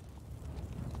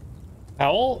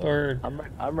 Owl or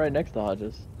I'm right next to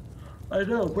Hodges. I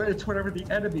know, but it's whenever the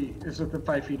enemy is within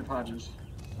 5 feet of Hodges.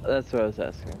 That's what I was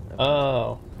asking.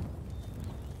 oh.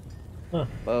 Huh.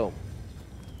 Oh,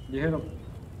 You hit him.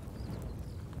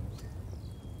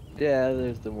 yeah,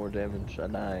 there's the more damage, a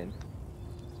 9.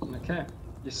 Okay.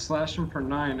 You slash him for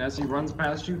 9. As he runs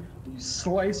past you, you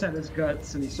slice at his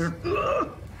guts, and he sort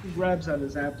of grabs at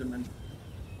his abdomen.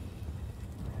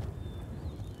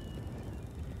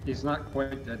 He's not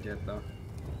quite dead yet, though.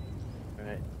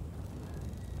 Right.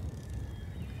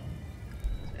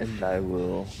 And I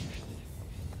will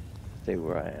stay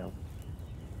where I am.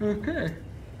 Okay.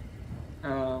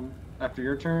 After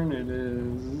your turn, it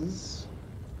is...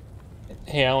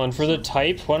 Hey Alan, for the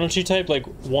type, why don't you type like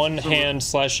 1 hand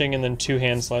slashing and then 2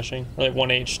 hand slashing? Or like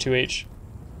 1H, 2H.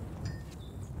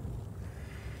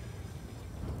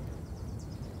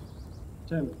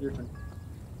 Tim, your turn.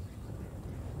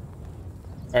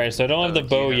 Alright, so I don't have the do you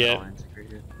bow have yet. lines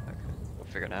created? Okay. We'll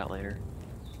figure it out later.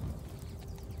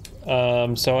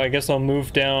 So I guess I'll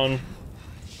move down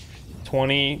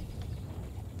 20.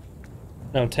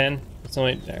 No, 10. It's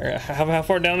only. How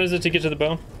far down is it to get to the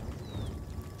bow?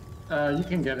 You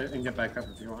can get it and get back up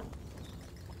if you want.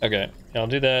 Okay, I'll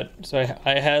do that. So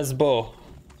I has bow.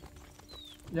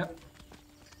 Yep.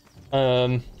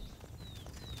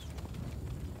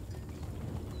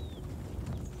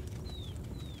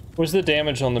 What's the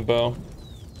damage on the bow?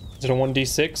 Is it a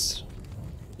 1d6?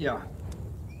 Yeah.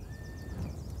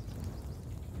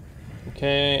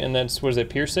 Okay, and that's, what is it,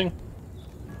 piercing?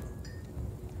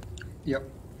 Yep.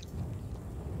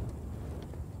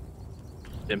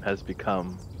 Tim has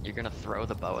become. You're gonna throw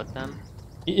the bow at them?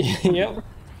 Yep.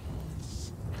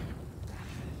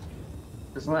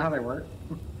 Isn't that how they work?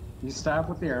 You stab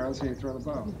with the arrows and you throw the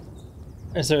bow.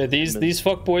 So these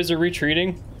fuckboys are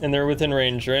retreating, and they're within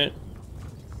range, right?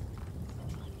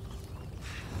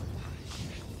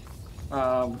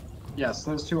 Yes,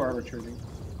 those two are retreating.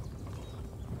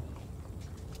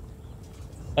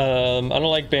 I don't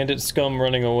like bandit scum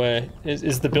running away.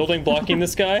 Is the building blocking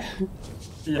this guy?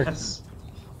 Yes.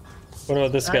 What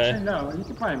about this guy? Actually, no, you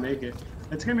can probably make it.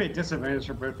 It's gonna be a disadvantage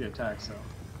for both the attacks, though.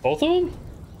 Both of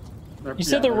them? You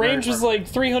said the range was like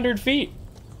 300 feet.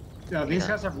 Yeah, these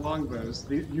guys have long bows.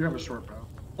 You have a short bow.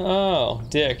 Oh,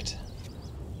 dicked.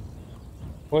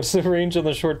 What's the range on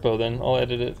the short bow then? I'll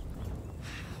edit it.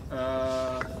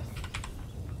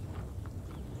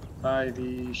 By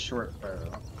the short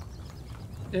bow.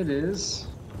 It is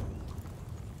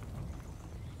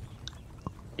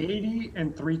 80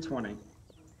 and 320.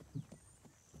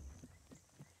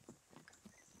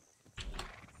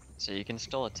 So you can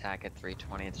still attack at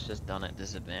 320, it's just done at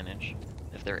disadvantage.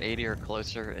 If they're 80 or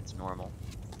closer, it's normal.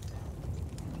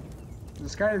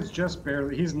 This guy is just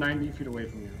barely, he's 90 feet away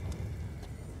from you.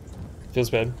 Feels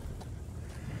bad.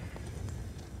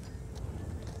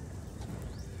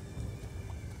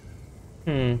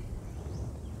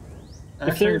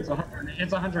 Actually,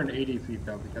 it's 180 feet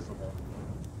though because of that.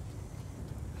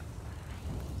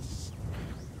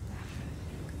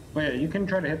 But yeah, you can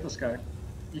try to hit this guy.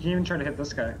 You can even try to hit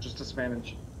this guy, just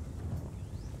disadvantage.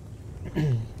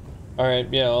 All right,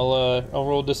 yeah, I'll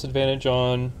roll disadvantage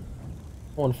on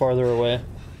one farther away.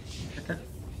 Okay.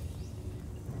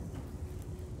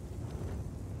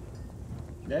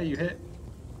 Yeah, you hit.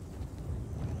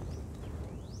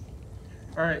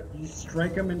 All right, you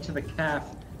strike him into the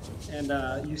calf,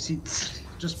 and you see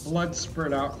just blood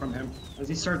spurt out from him as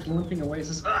he starts limping away. He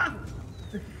says, "Ah,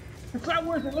 it's not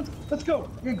worth it. Let's go.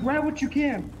 Okay, grab what you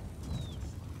can."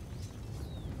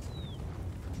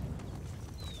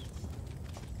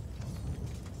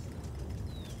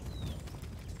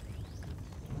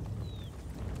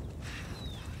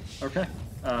 Okay.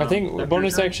 I think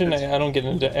bonus action, I don't get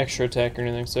into extra attack or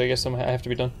anything, so I guess I have to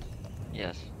be done.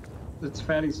 Yes. It's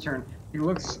Fatty's turn. He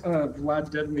looks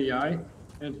Vlad dead in the eye,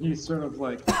 and he sort of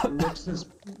like lifts this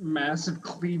massive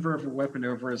cleaver of a weapon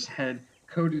over his head,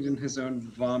 coated in his own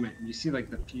vomit. And you see like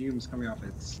the fumes coming off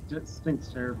it. It stinks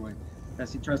terribly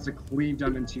as he tries to cleave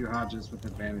down into you, Hodges, with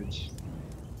advantage.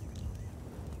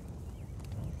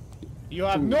 You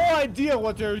have no idea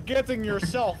what you're getting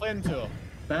yourself into.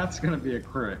 That's gonna be a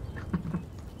crit.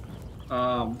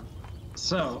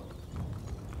 So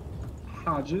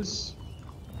Hodges,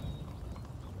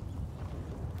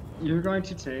 you're going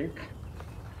to take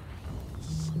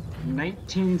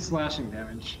 19 slashing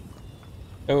damage.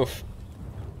 Oof.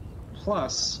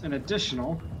 Plus an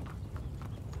additional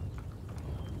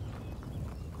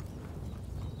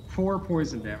 4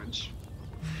 poison damage.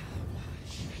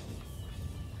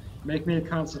 Make me a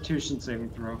Constitution saving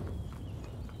throw.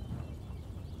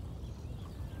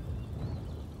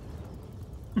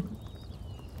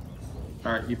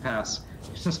 Alright, you pass.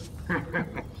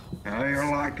 How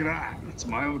you like that? It's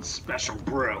my own special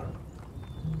brew.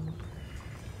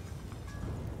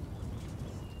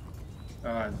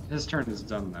 His turn is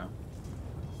done now.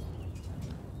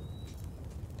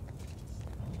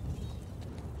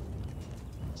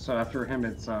 So after him,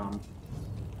 it's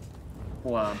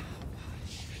Blob.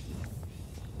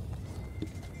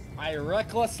 I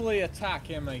recklessly attack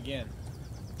him again.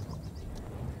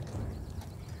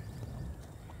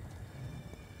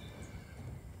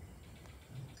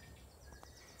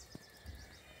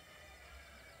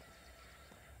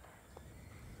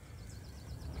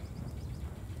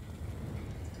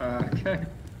 Okay.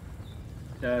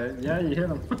 Yeah, you hit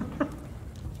him.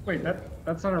 Wait,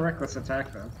 that's not a reckless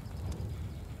attack though.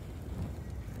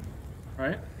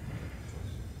 Right?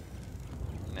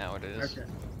 Now it is. Okay.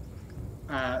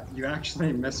 You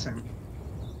actually miss him.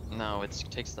 No, it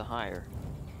takes the higher.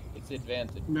 It's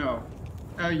advantage. No.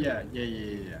 Oh yeah.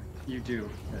 You do.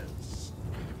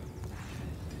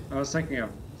 I was thinking of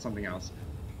something else.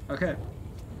 Okay.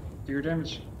 Do your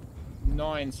damage.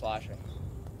 9 slashing.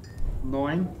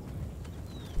 9?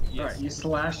 Yes. Alright, you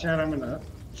slash at him and a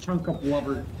chunk of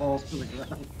blubber falls to the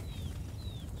ground.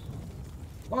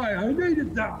 Why, I made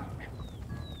it die!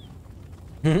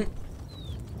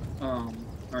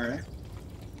 Alright.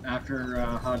 After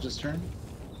Hodge's turn,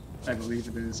 I believe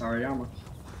it is Ariyama.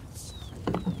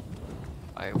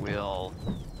 I will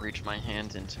reach my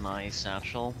hand into my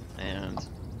satchel and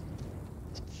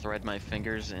thread my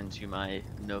fingers into my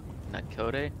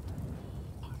Nakode.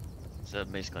 So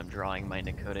basically I'm drawing my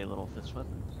Nakode little fist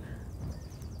weapon.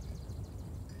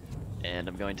 And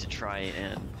I'm going to try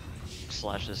and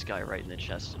slash this guy right in the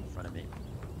chest in front of me.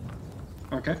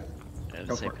 Okay. And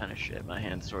Go the same for it. kind of shit. My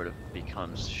hand sort of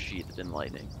becomes sheathed in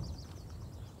lightning.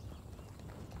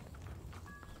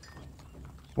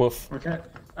 Woof. Okay.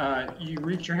 You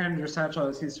reach your hand in your satchel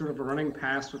as he's sort of running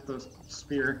past with the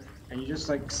spear, and you just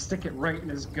like stick it right in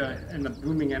his gut, and the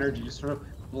booming energy just sort of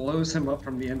blows him up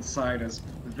from the inside as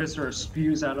the viscera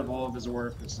spews out of all of his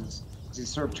orifices as he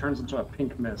sort of turns into a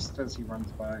pink mist as he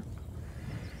runs by.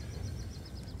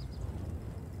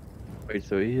 Wait,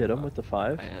 so he hit him with the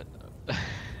 5? I had,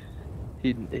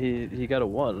 He got a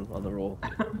 1 on the roll.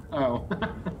 Oh.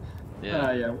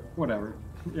 Yeah. Yeah, whatever.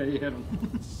 Yeah, you hit him.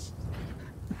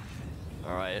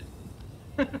 Alright.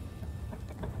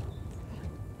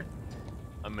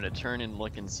 I'm gonna turn and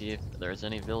look and see if there's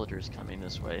any villagers coming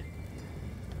this way.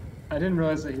 I didn't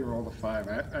realize that he rolled a 5.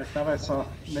 I thought I saw.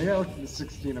 Maybe I looked at the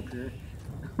 16 up here.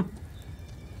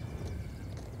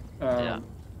 Yeah.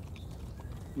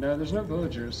 No, there's no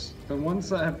villagers. The ones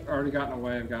that have already gotten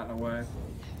away have gotten away.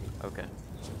 Okay.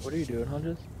 What are you doing,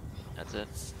 Hundreds? That's it.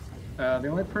 The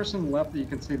only person left that you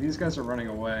can see, these guys are running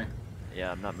away.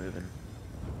 Yeah, I'm not moving.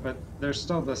 But there's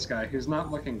still this guy who's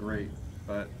not looking great.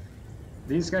 But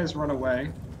these guys run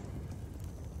away.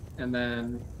 And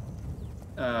then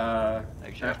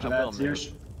Actually, after I that, will it's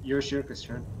move. Yoshioka's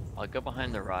turn. I'll go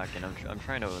behind the rock and I'm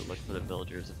trying to look for the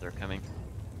villagers if they're coming.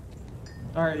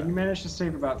 Alright, you managed to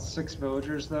save about 6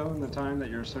 villagers though in the time that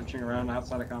you're searching around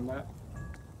outside of combat.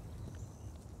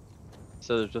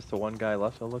 So there's just the one guy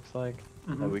left, it looks like,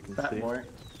 that we can Fat see. boy.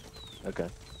 Okay.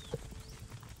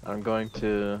 I'm going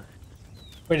to.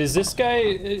 Wait, is this guy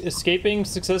escaping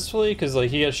successfully? Because like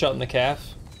he got shot in the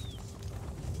calf.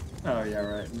 Oh yeah,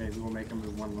 right. Maybe we'll make him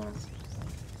move one less.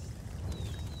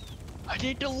 I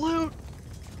need to loot!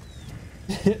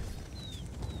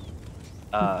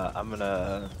 I'm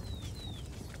gonna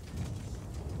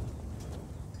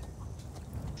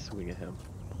swing at him.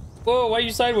 Whoa, why are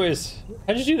you sideways?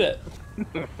 How'd you do that?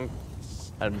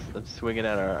 I'm swinging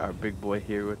at our big boy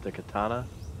here with the katana.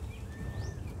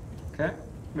 Okay.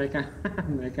 Make an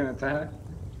attack.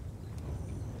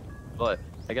 But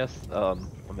I guess I'm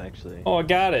actually Oh, I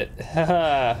got it.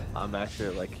 Haha. I'm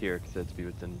actually like here because it's be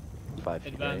within 5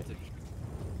 feet. Right? Advantage.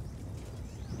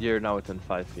 You're not within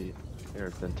 5 feet. You're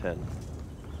within 10.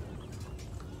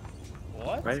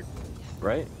 What? Right?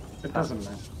 Right? It doesn't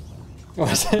matter.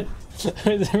 Was it?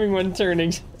 Is everyone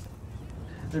turning?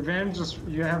 The advantage is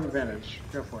you have advantage.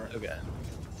 Go for it. Okay.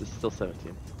 It's still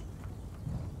 17.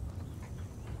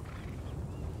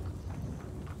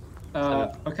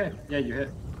 Okay. Yeah, you hit.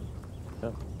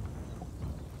 Yep.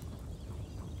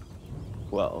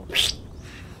 Well.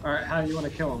 All right. How do you want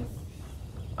to kill him?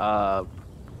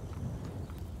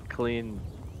 Clean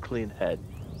head.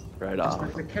 Right Just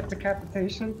off. like the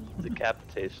decapitation.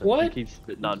 Decapitation. What? He keeps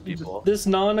spitting on people. This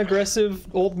non-aggressive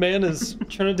old man is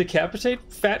trying to decapitate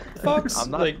fat fucks? I'm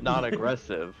not like... not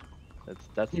aggressive.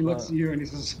 That's He looks at you and he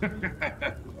says,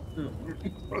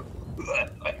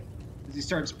 as he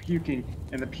starts puking,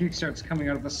 and the puke starts coming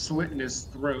out of a slit in his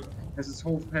throat as his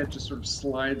whole head just sort of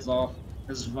slides off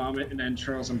as vomit and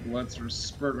entrails and blood sort of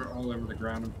spurter all over the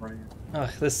ground in front of you.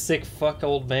 Ugh, this sick fuck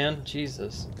old man.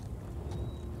 Jesus.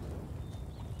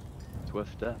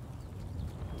 Swift death.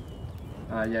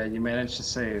 Yeah, you managed to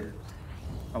save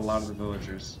a lot of the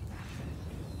villagers.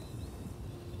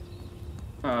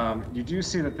 You do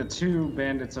see that the 2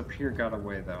 bandits up here got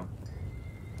away, though.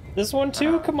 This one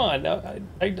too? Come on.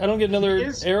 I don't get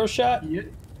another arrow shot? He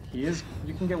is.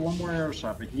 You can get one more arrow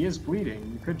shot, but he is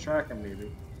bleeding. You could track him, maybe.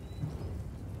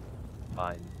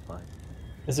 Fine.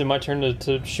 Is it my turn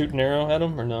to shoot an arrow at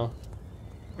him or no?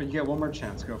 But you get one more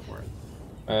chance. Go for it.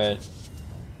 Alright.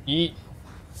 Yeet.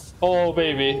 Oh,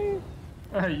 baby.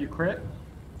 You crit?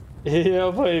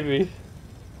 Yeah, baby.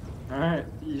 Alright,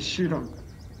 you shoot him.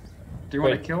 Do you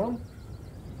want to Wait. kill him?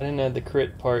 I didn't add the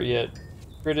crit part yet.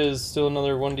 Crit is still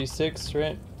another 1d6,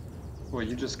 right? Well,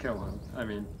 you just kill him. I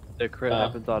mean, The crit Oh.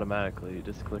 happens automatically. You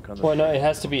just click on the. Well, no, it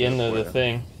has to be in the Yeah.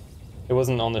 thing. It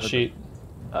wasn't on the sheet.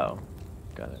 Oh,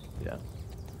 got it. Yeah.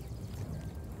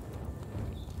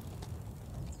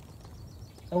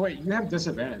 oh wait, you have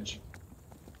disadvantage.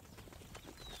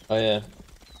 Oh, yeah.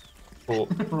 Cool.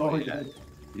 Roll yeah. again.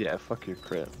 Yeah. Fuck your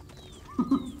crit.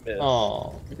 Miss.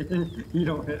 Oh. You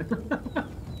don't hit.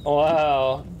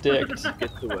 Wow. Dicked.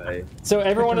 Gets away. So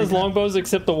everyone has longbows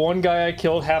except the one guy I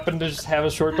killed happened to just have a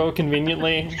short bow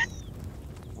conveniently.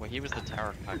 Well, he was the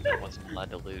tower cock that wasn't allowed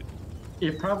to loot.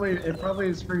 It probably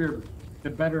is for the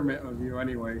betterment of you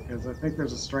anyway, because I think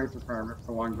there's a strength requirement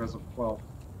for longbows of 12.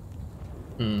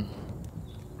 Hmm.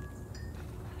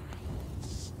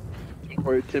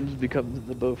 Or Tim's becomes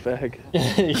the bow fag.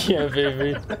 Yeah,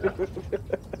 baby.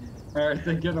 Alright,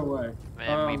 then get away.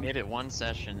 Man, we made it one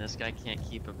session. This guy can't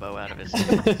keep a bow out of his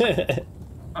hand. This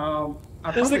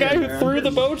is the guy who threw the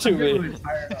bow to I'm me. getting really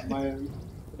tired on my end.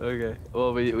 Okay.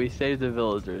 Well, we saved the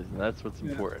villagers, and that's what's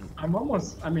Yeah. important.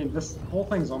 This whole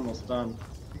thing's almost done.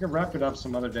 You can wrap it up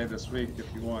some other day this week if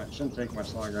you want. It shouldn't take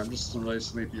much longer. I'm just really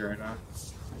sleepy right now.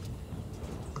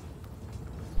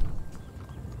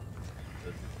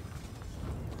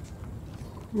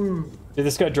 Did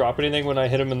this guy drop anything when I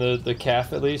hit him in the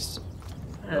calf at least?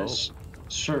 Nope.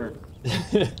 Sure.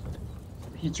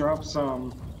 He drops His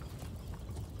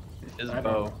I don't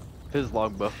bow. know. His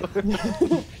longbow.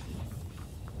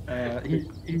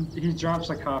 he drops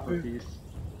a copper piece.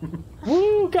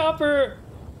 Woo, copper!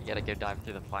 You gotta go dive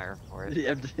through the fire for it.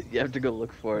 You have to go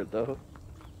look for it though.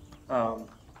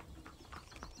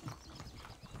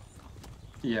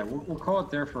 Yeah, we'll call it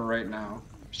there for right now.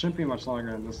 Shouldn't be much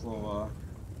longer in this little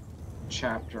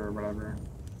chapter or whatever.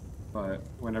 But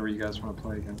whenever you guys want to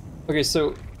play again. Okay,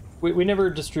 so we never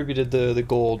distributed the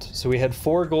gold. So we had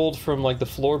 4 gold from like the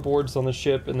floorboards on the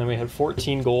ship, and then we had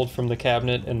 14 gold from the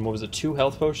cabinet, and what was it, 2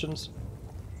 health potions?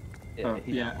 Oh,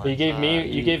 yeah. You gave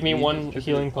me one Let's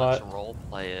healing pot. role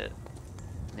play it,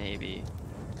 maybe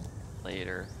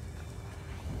later.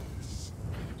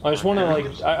 I just want to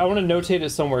like I want to notate it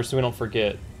somewhere so we don't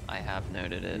forget. I have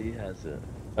noted it. He has it.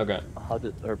 Okay.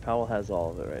 Powell has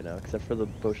all of it right now, except for the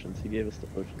potions. He gave us the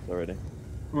potions already.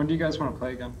 When do you guys want to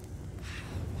play again?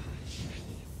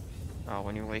 Oh,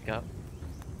 when you wake up.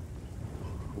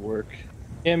 Work.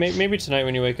 Yeah, maybe tonight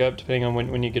when you wake up, depending on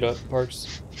when you get up,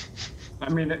 Parks. I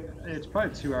mean, it's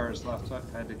probably 2 hours left, I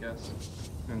had to guess,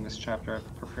 in this chapter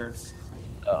I've prepared.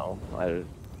 Oh, I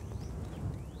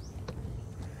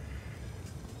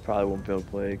probably won't be able to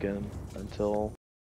play again until